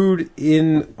 Brewed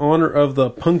in honor of the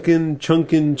Pumpkin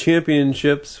Chunkin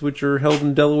Championships, which are held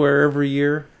in Delaware every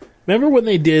year. Remember when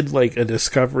they did like a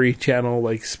Discovery Channel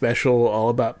like special all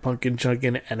about pumpkin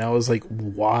chunkin', and I was like,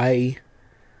 why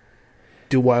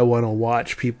do I want to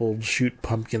watch people shoot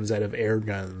pumpkins out of air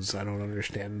guns? I don't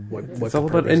understand what It's the all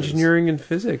about purpose is. engineering and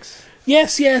physics.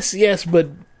 Yes, but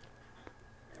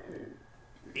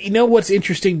you know what's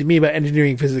interesting to me about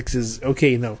engineering physics is,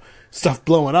 okay, stuff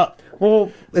blowing up.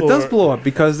 Well, it does blow up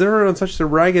because they're on such a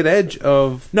ragged edge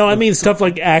of... No, I mean stuff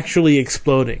like actually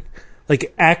exploding.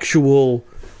 Like actual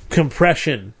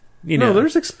compression, No,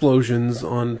 there's explosions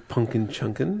on Pumpkin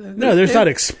Chunkin'. No, there's not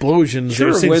explosions. Sure,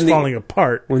 there's things falling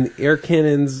apart. When the air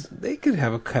cannons, they could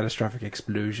have a catastrophic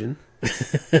explosion.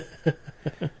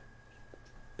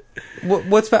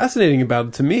 What's fascinating about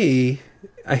it to me,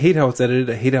 I hate how it's edited,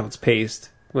 I hate how it's paced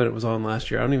when it was on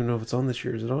last year. I don't even know if it's on this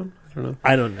year. Is it on? I don't know.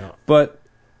 I don't know. But,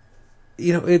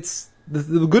 it's...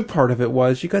 The good part of it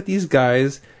was you got these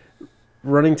guys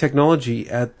running technology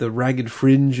at the ragged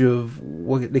fringe of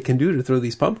what they can do to throw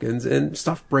these pumpkins, and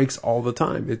stuff breaks all the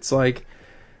time. It's like,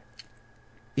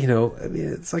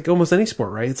 it's like almost any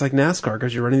sport, right? It's like NASCAR,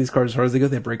 because you're running these cars as hard as they go,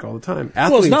 they break all the time.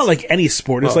 Athletes, Well, it's not like any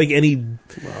sport. It's like any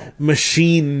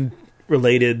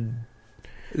machine-related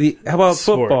how about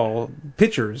sport. Football?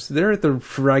 Pitchers, they're at the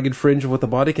ragged fringe of what the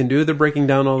body can do. They're breaking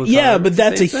down all the time. Yeah, but It's the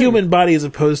that's a same human thing. body as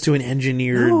opposed to an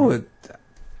engineered... No,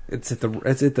 it's at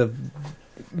the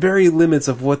very limits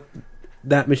of what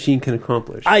that machine can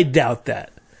accomplish. I doubt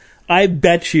that. I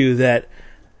bet you that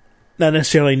not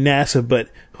necessarily NASA, but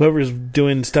whoever's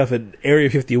doing stuff at Area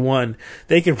 51,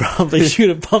 they can probably shoot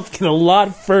a pumpkin a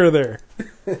lot further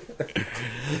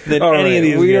than All any right, of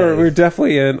these guys. we're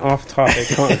definitely in off-topic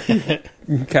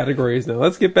categories now.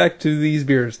 Let's get back to these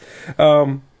beers.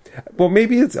 Well,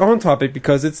 maybe it's on topic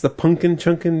because it's the Pumpkin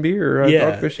Chunkin' beer.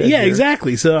 Dogfish Head beer.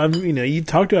 Exactly. So you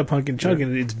talked about Pumpkin Chunkin',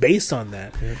 and it's based on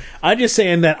that. Yeah. I'm just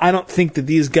saying that I don't think that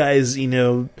these guys,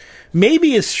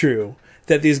 maybe it's true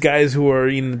that these guys who are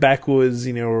in the backwoods,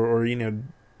 or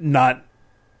not.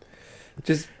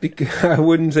 Just I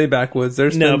wouldn't say backwoods.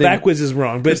 Backwoods is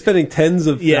wrong. But they're spending tens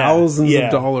of thousands of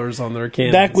dollars on their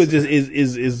cans. Backwoods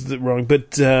is wrong,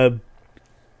 but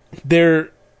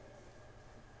they're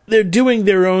doing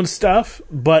their own stuff.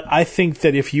 But I think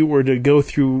that if you were to go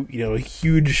through, a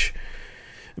huge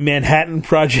Manhattan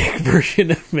Project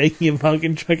version of making a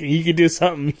pumpkin chunkin', you could do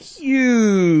something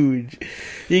huge.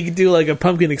 You could do like a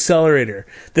pumpkin accelerator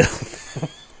that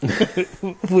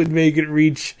would make it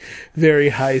reach very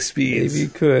high speeds. Maybe you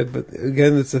could, but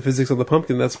again, it's the physics of the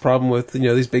pumpkin. That's the problem with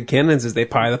these big cannons is they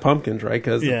pie the pumpkins, right?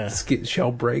 Because the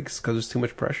shell breaks because there's too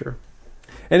much pressure.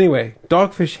 Anyway,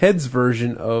 Dogfish Head's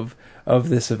version of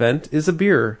this event is a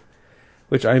beer,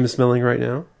 which I'm smelling right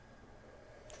now.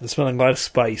 It's smelling a lot of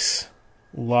spice.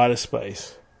 A lot of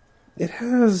spice. It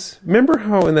has... Remember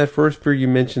how in that first beer you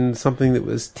mentioned something that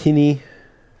was tinny,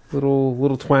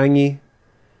 little twangy?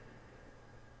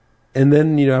 And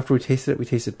then, after we tasted it, we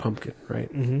tasted pumpkin,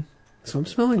 right? Mm-hmm. So I'm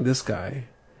smelling this guy,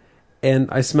 and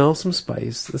I smell some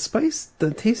spice.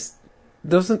 The taste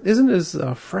isn't as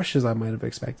fresh as I might have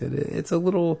expected. It's a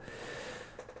little...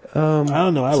 I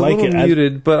don't know. I it's like a little it.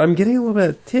 muted, but I'm getting a little bit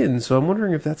of tin, so I'm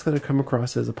wondering if that's going to come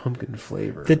across as a pumpkin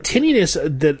flavor. The tinniness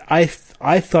that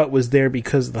I thought was there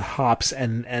because of the hops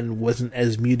and wasn't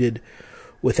as muted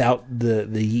without the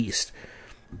yeast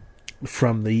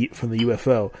from the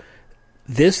UFO.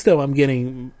 This though, I'm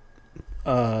getting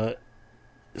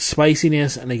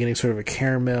spiciness, and I'm getting sort of a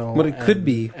caramel. What it could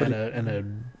be, and a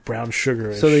brown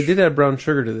sugar. So they did add brown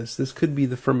sugar to this. This could be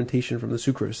the fermentation from the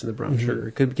sucrose and the brown sugar.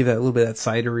 It could give that a little bit of that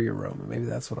cidery aroma. Maybe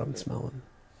that's what I'm smelling.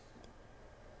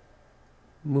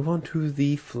 Move on to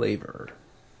the flavor.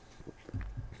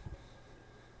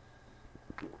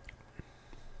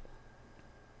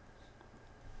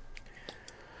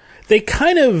 They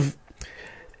kind of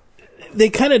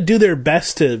do their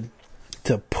best to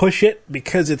push it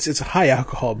because it's a high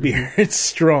alcohol beer. It's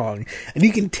strong, and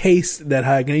you can taste that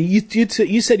high.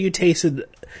 You said you tasted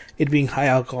it being high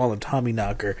alcohol and Tommy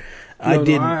Knocker. I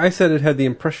didn't. I said it had the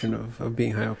impression of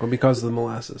being high alcohol because of the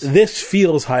molasses. This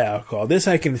feels high alcohol. This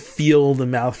I can feel the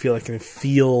mouthfeel. I can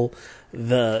feel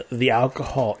the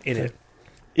alcohol in it.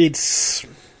 It's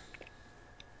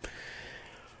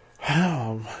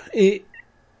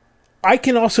I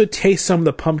can also taste some of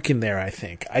the pumpkin there, I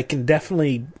think. I can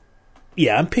definitely...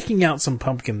 Yeah, I'm picking out some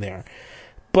pumpkin there.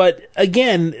 But,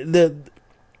 again,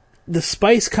 the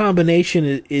spice combination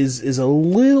is a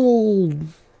little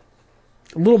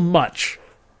much.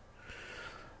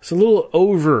 It's a little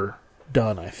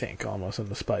overdone, I think, almost, in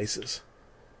the spices.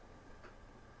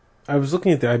 I was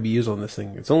looking at the IBUs on this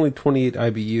thing. It's only 28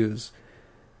 IBUs.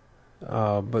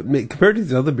 But compared to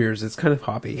the other beers, it's kind of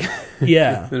hoppy.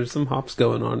 Yeah. There's some hops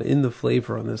going on in the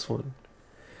flavor on this one.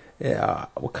 Yeah,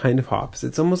 what kind of hops?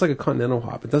 It's almost like a continental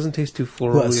hop. It doesn't taste too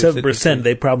floral. Well, 7%.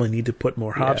 They probably need to put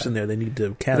more hops in there. They need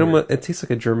to counter. It tastes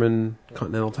like a German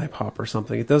continental type hop or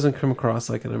something. It doesn't come across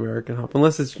like an American hop,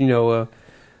 unless it's something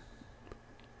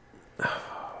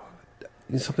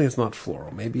that's not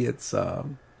floral. Maybe it's.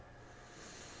 I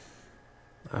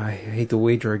hate to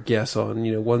wager a guess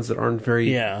on ones that aren't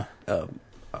very. Yeah.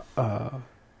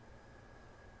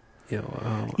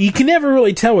 You can never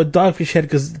really tell with Dogfish Head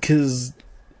because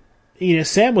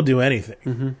Sam will do anything.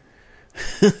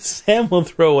 Mm-hmm. Sam will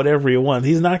throw whatever he wants.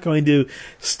 He's not going to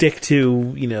stick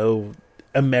to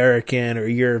American or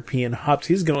European hops.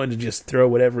 He's going to just throw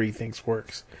whatever he thinks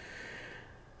works.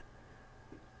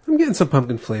 I'm getting some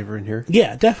pumpkin flavor in here.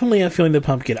 Yeah, definitely. I'm feeling the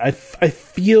pumpkin. I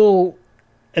feel,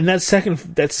 and that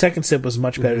second sip was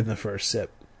much better than the first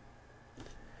sip.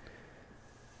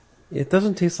 It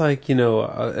doesn't taste like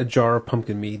a jar of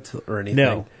pumpkin meat or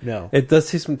anything. No. It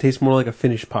does taste more like a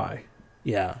finished pie.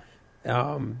 Yeah.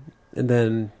 And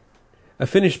then a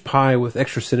finished pie with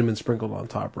extra cinnamon sprinkled on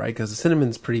top, right? Because the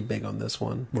cinnamon's pretty big on this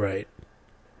one, right?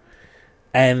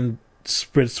 And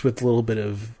spritzed with a little bit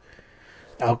of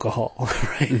alcohol,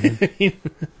 right?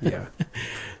 Mm-hmm. Yeah.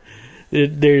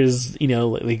 There's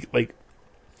like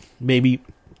maybe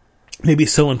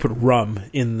someone put rum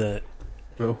in the.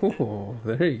 Oh,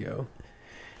 there you go.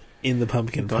 In the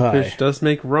pumpkin pie. Dogfish does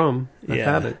make rum. I've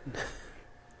had it.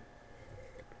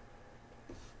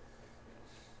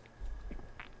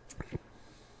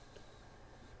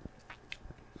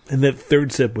 And that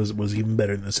third sip was even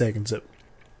better than the second sip.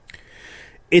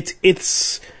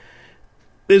 It's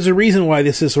there's a reason why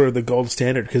this is sort of the gold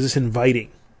standard, because it's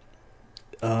inviting.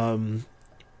 The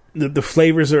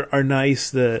flavors are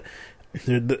nice. The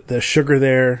sugar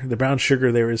there, the brown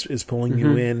sugar there is pulling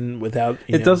you in without.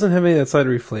 It doesn't have any of that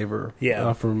cidery flavor.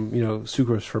 Yeah. From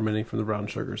sucrose fermenting from the brown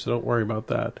sugar, so don't worry about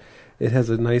that. It has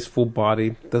a nice full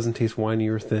body. Doesn't taste winey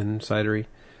or thin, cidery.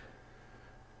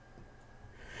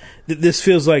 This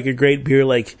feels like a great beer.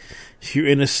 Like if you're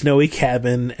in a snowy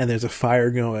cabin and there's a fire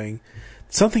going,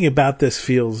 something about this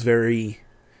feels very.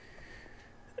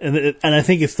 And I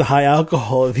think it's the high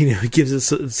alcohol. It gives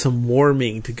it some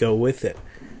warming to go with it.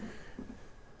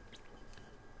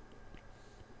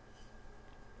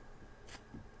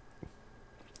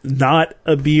 Not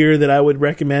a beer that I would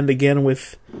recommend again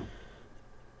with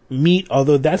meat,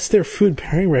 although that's their food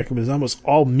pairing recommend is almost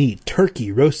all meat.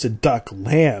 Turkey, roasted duck,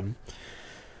 lamb.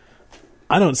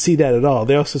 I don't see that at all.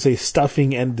 They also say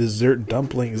stuffing and dessert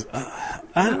dumplings. I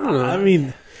don't know. I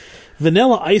mean,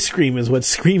 vanilla ice cream is what's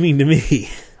screaming to me.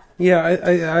 Yeah,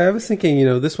 I was thinking,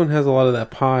 this one has a lot of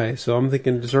that pie, so I'm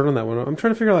thinking dessert on that one. I'm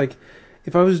trying to figure,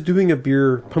 if I was doing a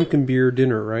pumpkin beer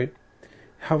dinner, right?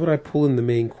 How would I pull in the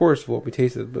main course of what we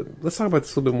tasted? But let's talk about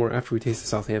this a little bit more after we taste the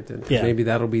Southampton. Yeah. Maybe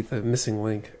that'll be the missing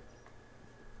link.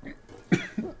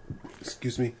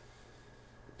 Excuse me.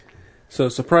 So,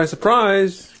 surprise,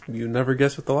 surprise! You never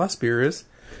guess what the last beer is.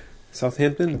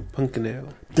 Southampton Pumpkin Ale.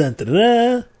 Dun, dun, dun,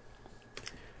 dun.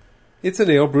 It's an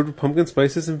ale brewed with pumpkin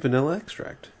spices and vanilla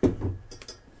extract.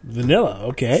 Vanilla,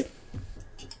 okay.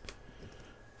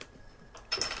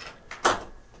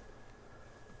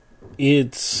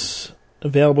 It's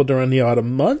available during the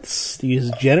autumn months. They use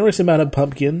a generous amount of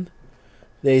pumpkin,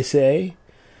 they say,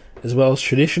 as well as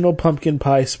traditional pumpkin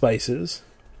pie spices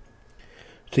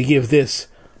to give this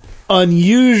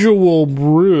unusual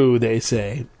brew, they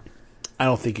say. I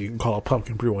don't think you can call a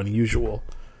pumpkin brew unusual.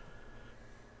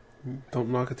 Don't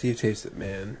knock it till you taste it,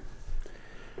 man.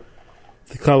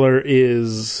 The color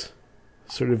is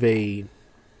sort of a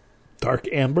dark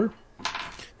amber.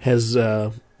 Has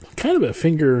kind of a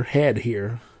finger head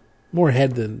here. More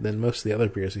head than most of the other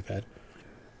beers we've had.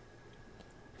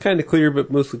 Kind of clear,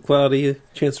 but mostly cloudy.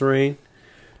 Chance of rain.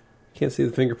 Can't see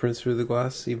the fingerprints through the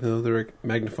glass, even though they're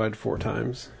magnified 5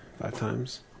 times.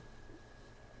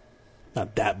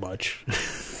 Not that much.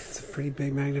 It's a pretty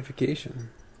big magnification.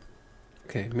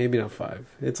 Okay, maybe not 5.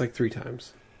 It's like 3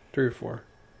 times. 3 or 4.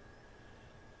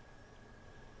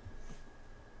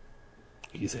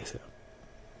 You say so.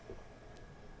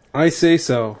 I say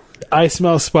so. I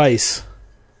smell spice.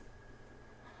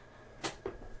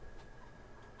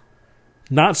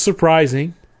 Not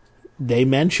surprising. They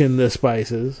mention the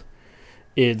spices.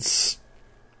 It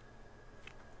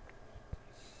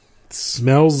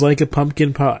smells like a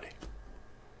pumpkin pie.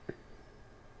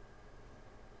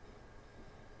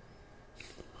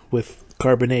 With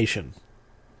carbonation.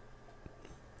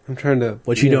 I'm trying to...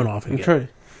 Which you don't often get. I'm trying...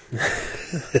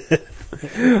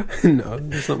 No,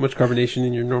 there's not much carbonation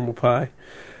in your normal pie.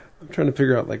 I'm trying to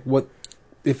figure out, what...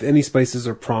 If any spices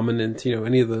are prominent,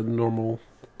 any of the normal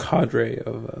cadre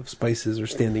of spices are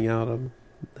standing out. I'm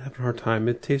having a hard time.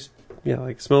 It tastes Yeah,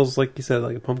 like it smells like you said,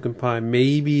 like a pumpkin pie.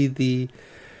 Maybe the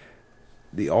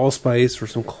allspice or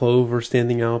some clover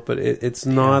standing out, but it's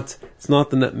not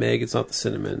the nutmeg, it's not the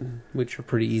cinnamon, which are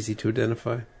pretty easy to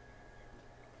identify.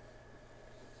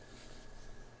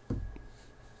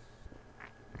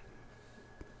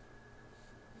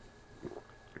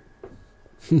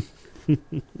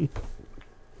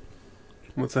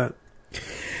 What's that?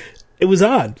 It was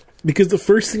odd because the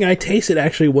first thing I tasted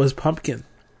actually was pumpkin.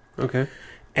 Okay.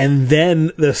 And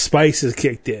then the spices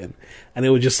kicked in, and it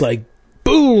was just like,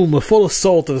 boom, full of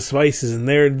salt of spices, and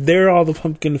there all the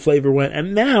pumpkin flavor went.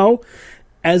 And now,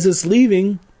 as it's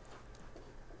leaving,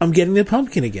 I'm getting the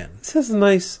pumpkin again. This has a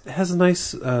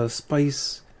nice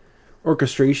spice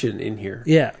orchestration in here.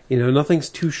 Yeah. You know, nothing's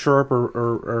too sharp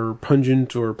or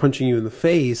pungent or punching you in the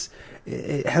face.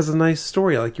 It has a nice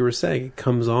story, like you were saying. It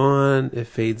comes on, it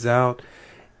fades out.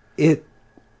 It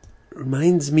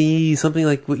reminds me something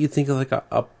like what you think of like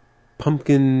a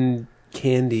pumpkin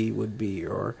candy would be,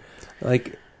 or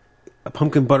like a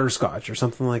pumpkin butterscotch or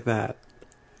something like that.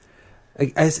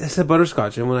 I said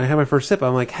butterscotch, and when I had my first sip,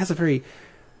 I'm like, I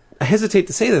hesitate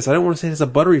to say this. I don't want to say it has a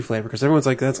buttery flavor because everyone's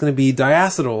like, that's going to be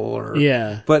diacetyl, or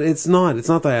yeah. But it's not. It's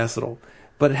not diacetyl.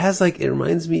 But it has it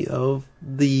reminds me of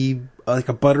like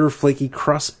a butter flaky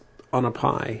crust on a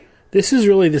pie. This is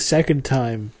really the second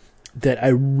time that I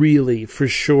really, for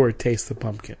sure, taste the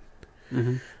pumpkin.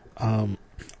 Mm-hmm.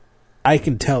 I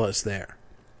can tell it's there.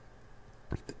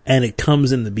 And it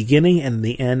comes in the beginning and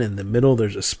the end and the middle.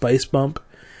 There's a spice bump.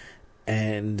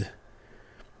 And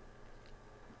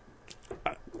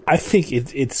I think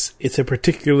it's a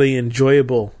particularly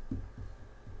enjoyable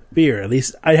beer. At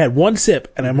least I had one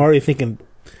sip, and I'm already thinking,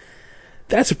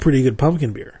 that's a pretty good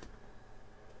pumpkin beer.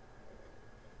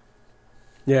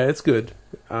 Yeah, it's good.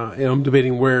 I'm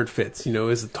debating where it fits. You know,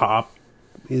 is it top?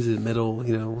 Is it middle?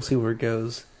 You know, we'll see where it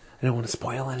goes. I don't want to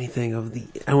spoil anything I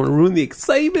don't want to ruin the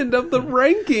excitement of the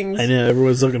rankings. I know,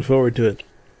 everyone's looking forward to it.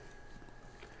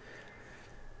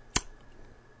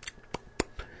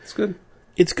 It's good.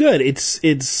 It's good.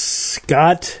 It's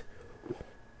got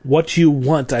what you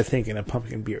want, I think, in a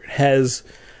pumpkin beer. It has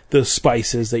the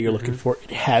spices that you're looking for.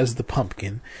 It has the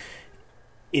pumpkin.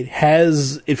 It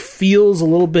feels a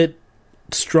little bit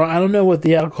strong. I don't know what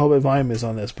the alcohol by volume is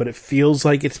on this, but it feels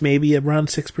like it's maybe around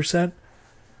 6%.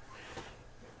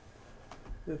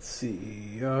 Let's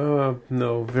see.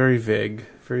 No, very vague.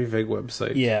 Very vague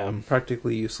website. Yeah.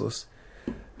 Practically useless.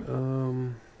 Where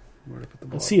to put the bottle?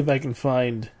 Let's see if I can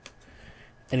find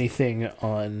anything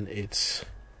on its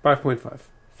 5.5.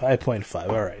 5.5.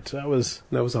 All right. So that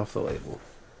was off the label.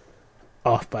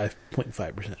 off by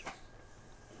 0.5%.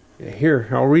 Yeah, here,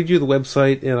 I'll read you the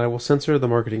website and I will censor the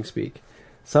marketing speak.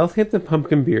 Southampton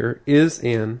Pumpkin Beer is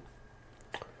an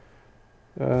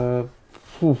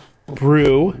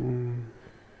brew.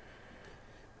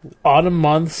 Autumn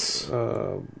months.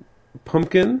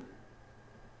 Pumpkin,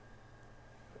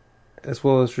 as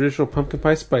well as traditional pumpkin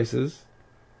pie spices.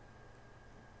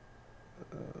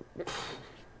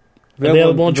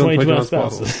 Available in 22 ounce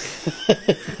bottles.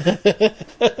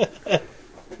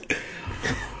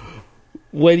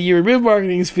 When you remove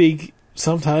marketing speak,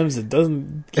 sometimes it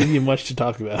doesn't give you much to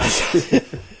talk about.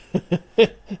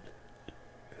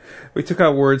 We took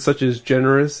out words such as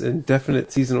generous and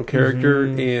definite seasonal character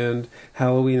and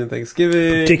Halloween and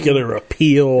Thanksgiving. Particular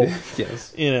appeal.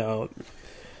 Yes. You know,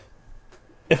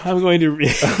 if I'm going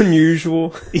to...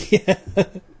 Unusual. Yeah.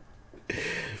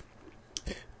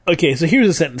 Okay, so here's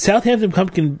a sentence. Southampton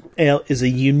Pumpkin Ale is a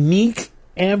unique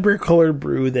amber-colored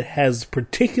brew that has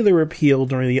particular appeal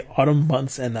during the autumn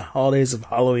months and the holidays of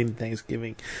Halloween and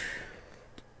Thanksgiving.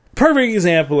 Perfect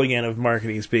example, again, of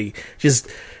marketing speak. Just,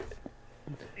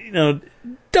 you know,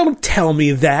 don't tell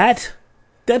me that.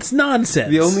 That's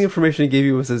nonsense. The only information he gave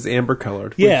you was his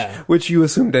amber-colored. Yeah. Which you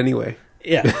assumed anyway.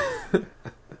 Yeah.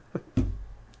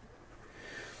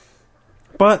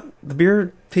 But the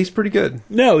beer tastes pretty good.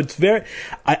 No, it's very...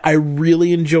 I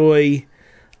really enjoy...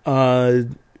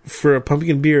 for a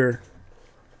pumpkin beer...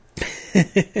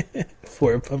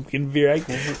 for a pumpkin beer...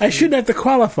 I shouldn't have to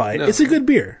qualify it. No. It's a good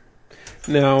beer.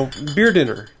 Now, beer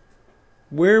dinner.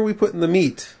 Where are we putting the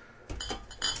meat?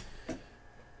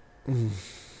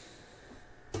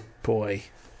 Boy.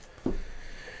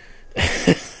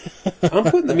 I'm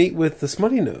putting the meat with the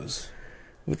smutty nose.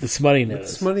 With the smutty With the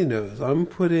nose. smutty nose. I'm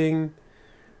putting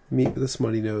meat with a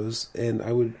smutty nose, and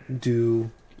I would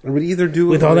either do it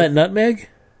With all that nutmeg?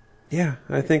 Yeah,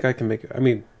 I think I can make it. I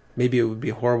mean, maybe it would be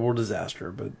a horrible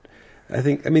disaster, but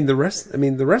the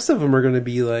rest of them are going to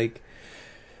be like,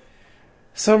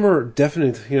 some are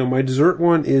definite. You know, my dessert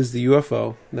one is the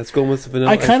UFO. That's going with the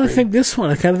vanilla I kind of ice cream. think this one,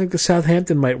 I kind of think the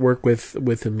Southampton might work with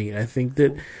the meat. I think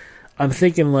that I'm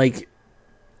thinking like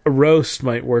a roast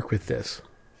might work with this.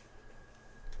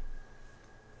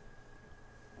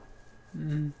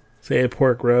 Say a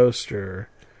pork roast or...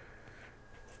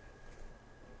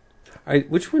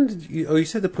 Which one did you... Oh, you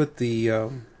said to put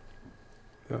the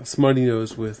Smutty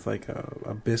Nose with like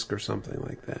a bisque or something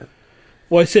like that.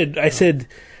 Well, I said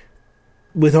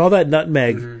with all that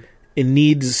nutmeg, it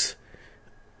needs...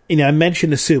 I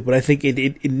mentioned the soup, but I think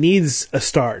it needs a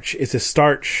starch. It's a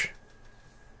starch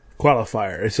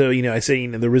qualifier. So, I say,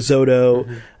 the risotto.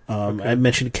 Okay. I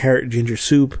mentioned carrot ginger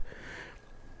soup.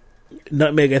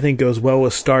 Nutmeg, I think, goes well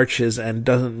with starches and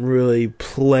doesn't really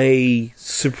play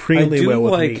supremely well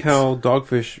with meats. I do like how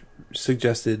Dogfish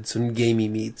suggested some gamey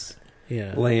meats.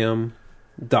 Yeah. Lamb,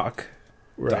 duck.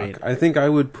 Right. Duck. I think I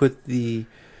would put the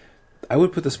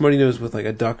Smutty Nose with like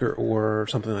a duck or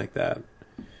something like that.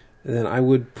 And then I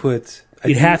would put...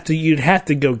 You'd have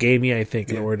to go gamey, I think,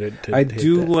 in order to I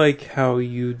do like how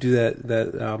you do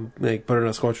that like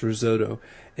butternut squash risotto.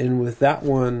 And with that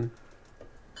one,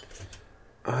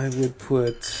 I would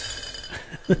put...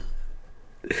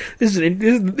 This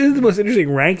is the most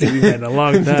interesting ranking we've had in a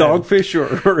long time. Dogfish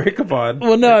or Ichabod.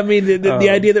 Well, no, I mean the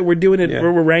idea that we're doing it,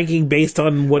 we're ranking based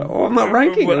on what. Oh, I'm not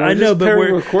ranking. I know, but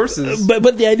we're courses.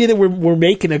 But the idea that we're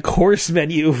making a course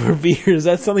menu for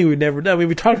beers—that's something we've never done. I mean,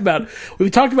 we talked about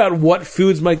what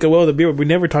foods might go well with a beer, but we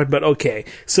never talked about. Okay,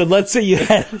 so let's say you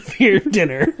had a beer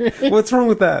dinner. What's wrong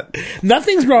with that?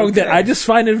 Nothing's wrong with that. I just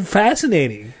find it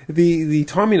fascinating. The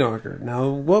Tommyknocker. Now,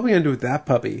 what are we gonna do with that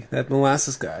puppy? That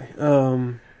molasses guy.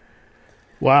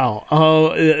 Wow.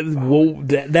 Well,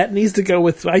 that needs to go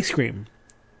with ice cream.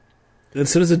 And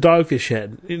so does a Dogfish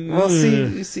Head. Well,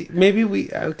 see,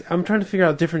 maybe I'm trying to figure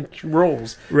out different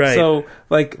roles. Right. So,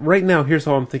 like, right now, here's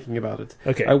how I'm thinking about it.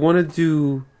 Okay. I want to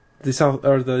do the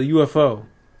UFO.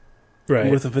 Right.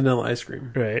 With a vanilla ice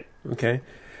cream. Right. Okay.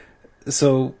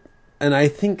 So, and I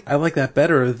think I like that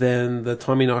better than the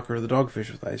Tommyknocker or the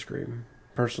Dogfish with ice cream,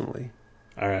 personally.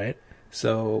 All right.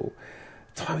 So,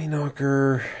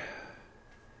 Tommyknocker...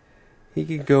 He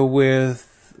could go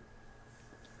with...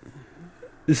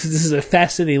 This is a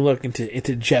fascinating look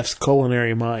into Jeff's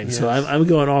culinary mind. Yes. So I'm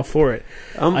going all for it.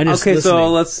 Okay,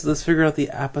 so let's figure out the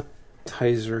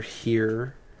appetizer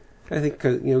here. I think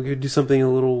we could do something a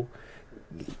little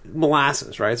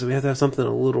molasses, right? So we have to have something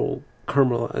a little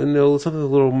caramel, something a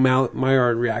little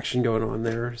Maillard reaction going on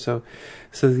there. So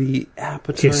the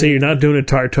appetizer. Okay, so you're not doing a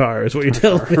tartare, is what you're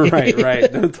telling me.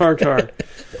 Right. No tartare.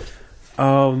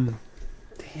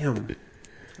 Damn.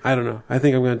 I don't know. I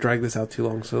think I'm going to drag this out too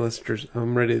long, so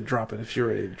I'm ready to drop it if you're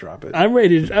ready to drop it. I'm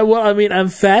ready to... Well, I mean, I'm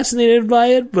fascinated by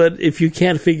it, but if you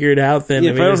can't figure it out, then...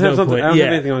 if I don't have something... I don't have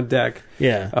anything on deck.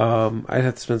 Yeah. I'd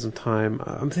have to spend some time.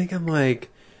 I'm thinking, like...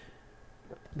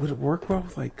 Would it work well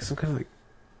with, like, some kind of, like...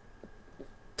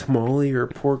 tamale or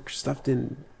pork stuffed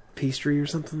in pastry or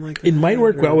something like that? It might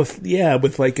work well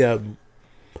with like a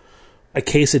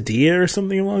quesadilla or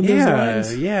something along those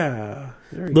lines. Yeah.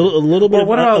 A little bit of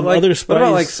other spice. What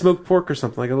about like smoked pork or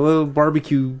something? Like a little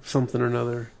barbecue something or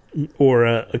another. Or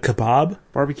a kebab?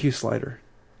 Barbecue slider.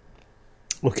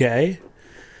 Okay.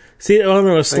 See, I don't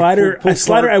know, a slider.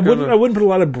 I wouldn't put a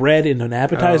lot of bread in an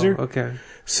appetizer. Oh, okay.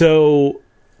 So,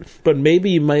 but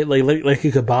maybe you might like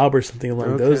a kebab or something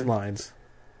along those lines.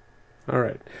 All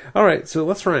right. So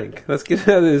let's rank. Let's get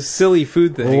out of this silly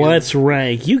food thing. Let's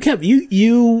rank. You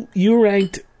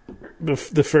ranked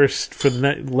the first for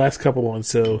the last couple ones.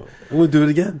 So we'll do it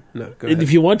again. No, go ahead.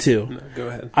 If you want to. No, go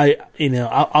ahead.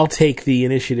 I'll take the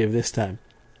initiative this time.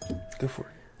 Go for it.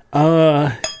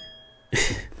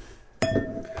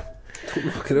 Don't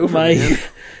knock it over, man.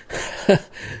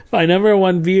 My number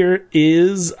one beer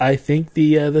is, I think,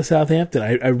 the Southampton.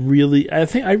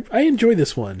 I enjoy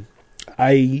this one.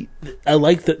 I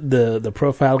like the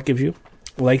profile it gives you.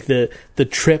 I like the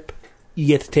trip you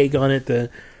get to take on it.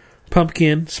 The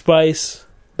pumpkin spice,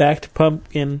 back to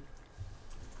pumpkin,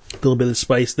 a little bit of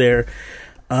spice there.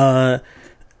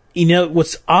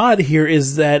 What's odd here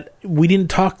is that we didn't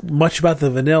talk much about the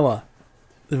vanilla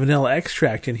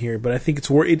extract in here, but I think it's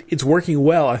working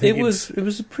well. I think it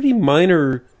was a pretty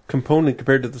minor component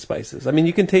compared to the spices. I mean,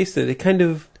 you can taste it. It kind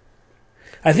of...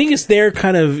 I think it's there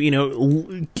kind of,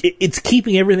 it's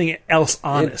keeping everything else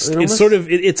honest.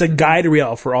 It's a guide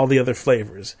rail for all the other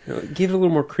flavors. Give it a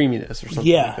little more creaminess or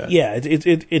something like that. Yeah,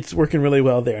 it's working really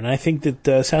well there. And I think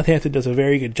that Southampton does a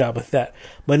very good job with that.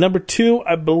 My number two,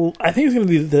 I think it's going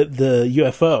to be the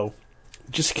UFO,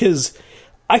 just because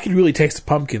I could really taste the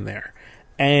pumpkin there.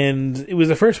 And it was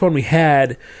the first one we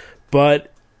had,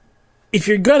 but if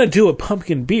you're going to do a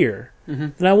pumpkin beer,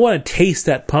 then I want to taste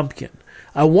that pumpkin.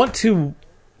 I want to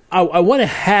I want to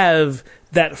have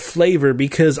that flavor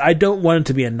because I don't want it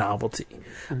to be a novelty.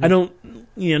 I don't,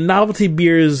 novelty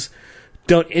beers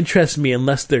don't interest me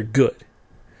unless they're good.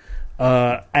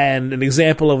 And an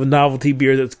example of a novelty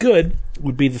beer that's good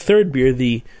would be the third beer,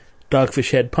 the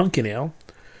Dogfish Head Pumpkin Ale,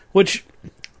 which,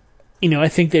 I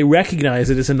think they recognize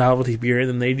it as a novelty beer, and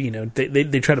then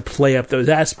they try to play up those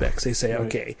aspects. They say,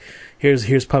 okay,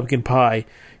 here's pumpkin pie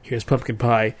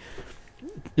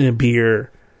in a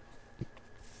beer,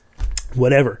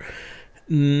 whatever.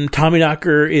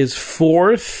 Tommyknocker is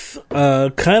fourth.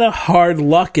 Kind of hard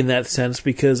luck in that sense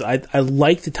because I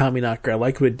like the Tommyknocker. I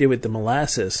like what it did with the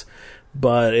molasses,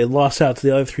 but it lost out to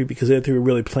the other three because the other three were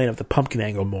really playing up the pumpkin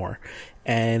angle more.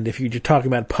 And if you're just talking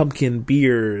about pumpkin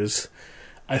beers,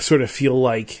 I sort of feel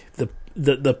like the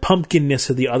pumpkinness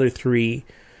of the other three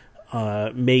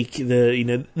make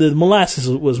the molasses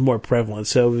was more prevalent.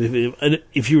 So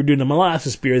if you were doing a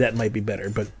molasses beer, that might be better,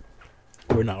 but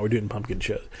we're not. We're doing pumpkin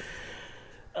shows.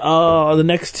 The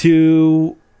next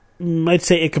two, I'd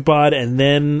say Ichabod and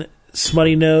then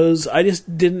Smutty Nose. I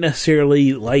just didn't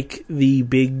necessarily like the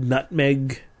big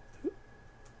nutmeg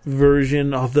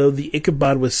version, although the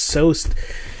Ichabod was so...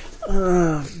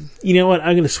 you know what?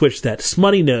 I'm going to switch that.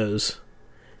 Smutty Nose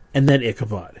and then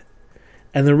Ichabod.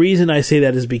 And the reason I say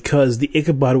that is because the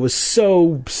Ichabod was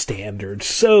so standard,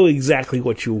 so exactly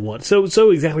what you want, so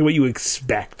exactly what you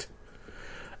expect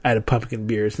out of pumpkin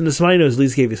beers, and the Smutty Nose at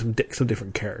least gave you some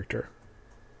different character.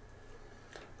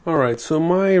 All right, so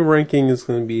my ranking is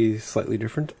going to be slightly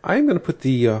different. I'm going to put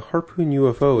the Harpoon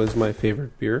UFO as my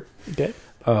favorite beer. Okay.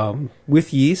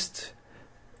 With yeast,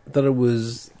 that it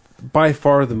was by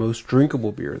far the most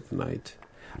drinkable beer of the night.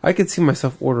 I could see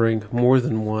myself ordering more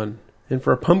than one. And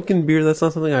for a pumpkin beer, that's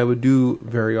not something I would do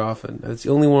very often. That's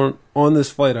the only one on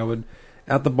this flight I would,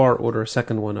 at the bar, order a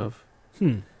second one of.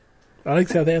 I like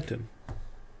Southampton.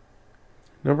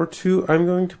 Number 2, I'm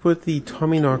going to put the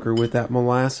Tommyknocker with that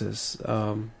molasses.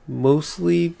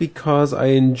 Mostly because I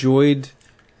enjoyed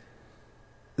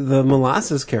the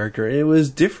molasses character. It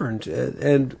was different.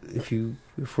 And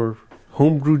if we're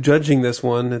homebrew judging this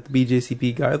one at the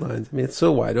BJCP guidelines, I mean, it's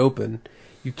so wide open.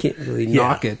 You can't really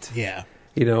knock it. Yeah.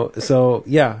 So,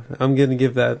 yeah, I'm going to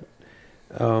give that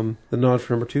the nod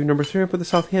for number 2. Number 3, I put the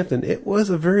Southampton. It was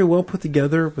a very well put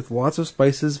together with lots of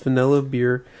spices, vanilla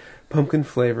beer, pumpkin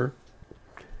flavor.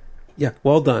 Yeah,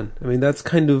 well done. I mean, that's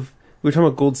kind of... We were talking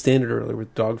about gold standard earlier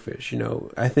with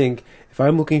Dogfish. I think if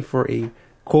I'm looking for a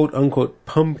quote-unquote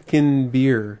pumpkin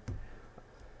beer,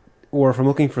 or if I'm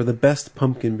looking for the best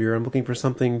pumpkin beer, I'm looking for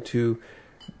something to...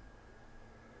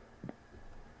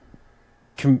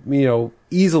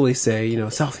 easily say,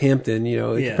 Southampton,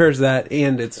 it compares that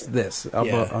and it's this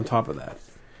on top of that.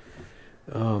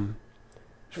 4, I'm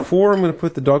going to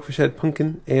put the Dogfish Head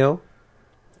Pumpkin Ale.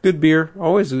 Good beer,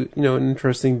 always an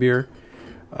interesting beer.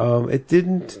 It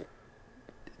didn't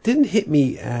hit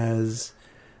me as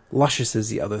luscious as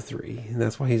the other three, and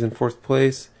that's why he's in 4th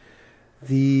place.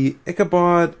 The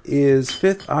Ichabod is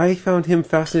 5th. I found him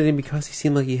fascinating because he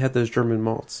seemed like he had those German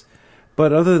malts,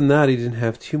 but other than that, he didn't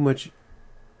have too much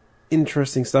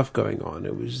interesting stuff going on.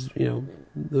 It was,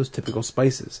 those typical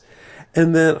spices.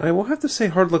 And then I will have to say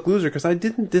Hard Luck Loser because I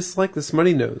didn't dislike the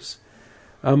Smutty Nose.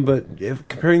 But if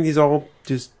comparing these all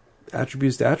just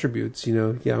attributes to attributes, I'm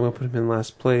going to put him in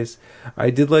last place.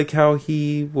 I did like how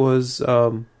he was,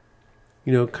 kind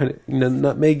of,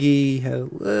 nutmeggy, had a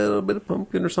little bit of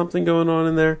pumpkin or something going on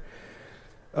in there.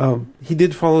 He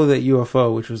did follow that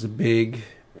UFO, which was a big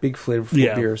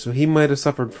flavorful beer, so he might have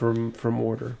suffered from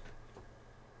order.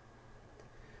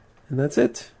 And that's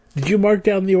it. Did you mark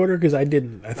down the order? Because I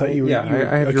didn't. I thought you were...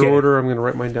 I have your order. I'm going to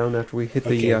write mine down after we hit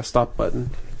the stop button.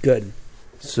 Good.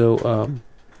 So,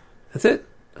 that's it.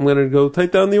 I'm going to go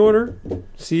type down the order.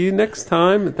 See you next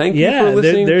time. Thank you for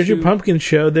listening. There's your pumpkin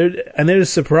show. And there's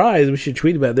a surprise. We should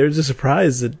tweet about it. There's a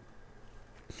surprise that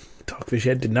Dogfish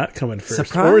Head did not come in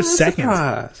first or second.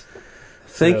 Surprise.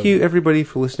 Thank you, everybody,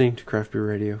 for listening to Craft Beer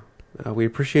Radio. We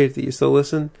appreciate that you still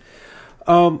listen.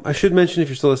 I should mention, if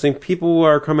you're still listening, people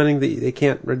are commenting that they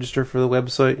can't register for the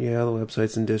website. Yeah, the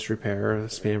website's in disrepair.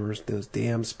 Spammers, those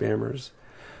damn spammers.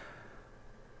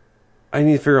 I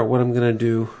need to figure out what I'm going to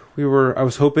do. I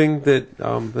was hoping that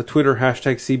the Twitter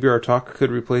hashtag CBRTalk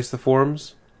could replace the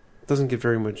forums. It doesn't get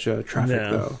very much traffic,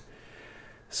 though.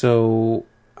 So,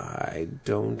 I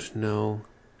don't know.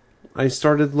 I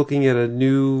started looking at a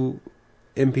new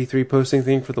MP3 posting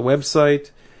thing for the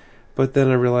website, but then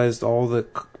I realized all the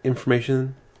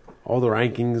information, all the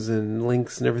rankings and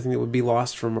links and everything that would be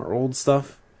lost from our old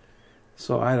stuff.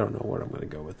 So I don't know where I'm going to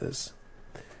go with this.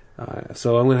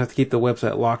 So I'm going to have to keep the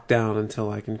website locked down until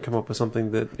I can come up with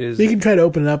something that is... You can try to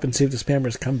open it up and see if the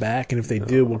spammers come back, and if they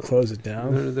do, we'll close it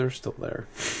down. They're still there.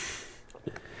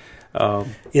 Yeah,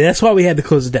 that's why we had to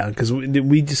close it down, because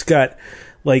we just got,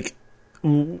 like,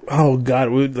 oh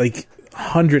God, like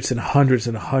hundreds and hundreds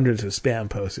and hundreds of spam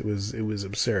posts. It was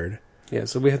absurd. Yeah,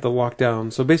 so we had to lock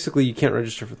down. So basically, you can't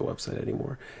register for the website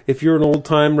anymore. If you're an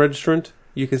old-time registrant,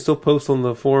 you can still post on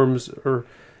the forums, or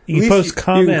you can post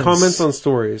comments. You can comment on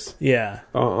stories. Yeah,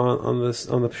 on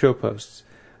the show posts.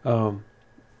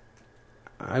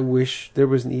 I wish there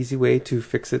was an easy way to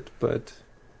fix it, but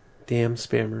damn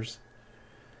spammers.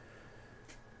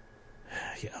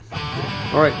 Yeah.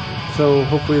 All right. So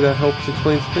hopefully that helps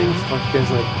explain some things. Talk to you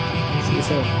guys later. See you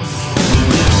soon.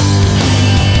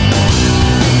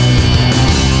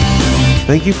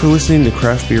 Thank you for listening to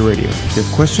Craft Beer Radio. If you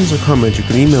have questions or comments, you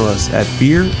can email us at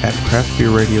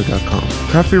beer@craftbeerradio.com.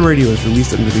 Craft Beer Radio is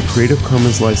released under the Creative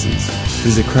Commons license.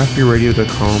 Visit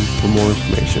craftbeerradio.com for more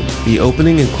information. The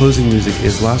opening and closing music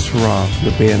is Last Hurrah from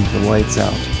the band The Lights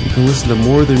Out. You can listen to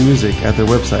more of their music at their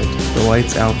website,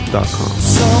 thelightsout.com.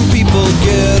 Some people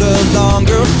get a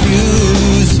longer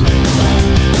fuse.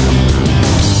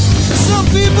 Some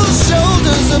people's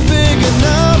shoulders are big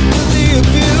enough for the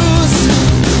abuse.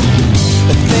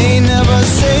 But they never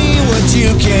say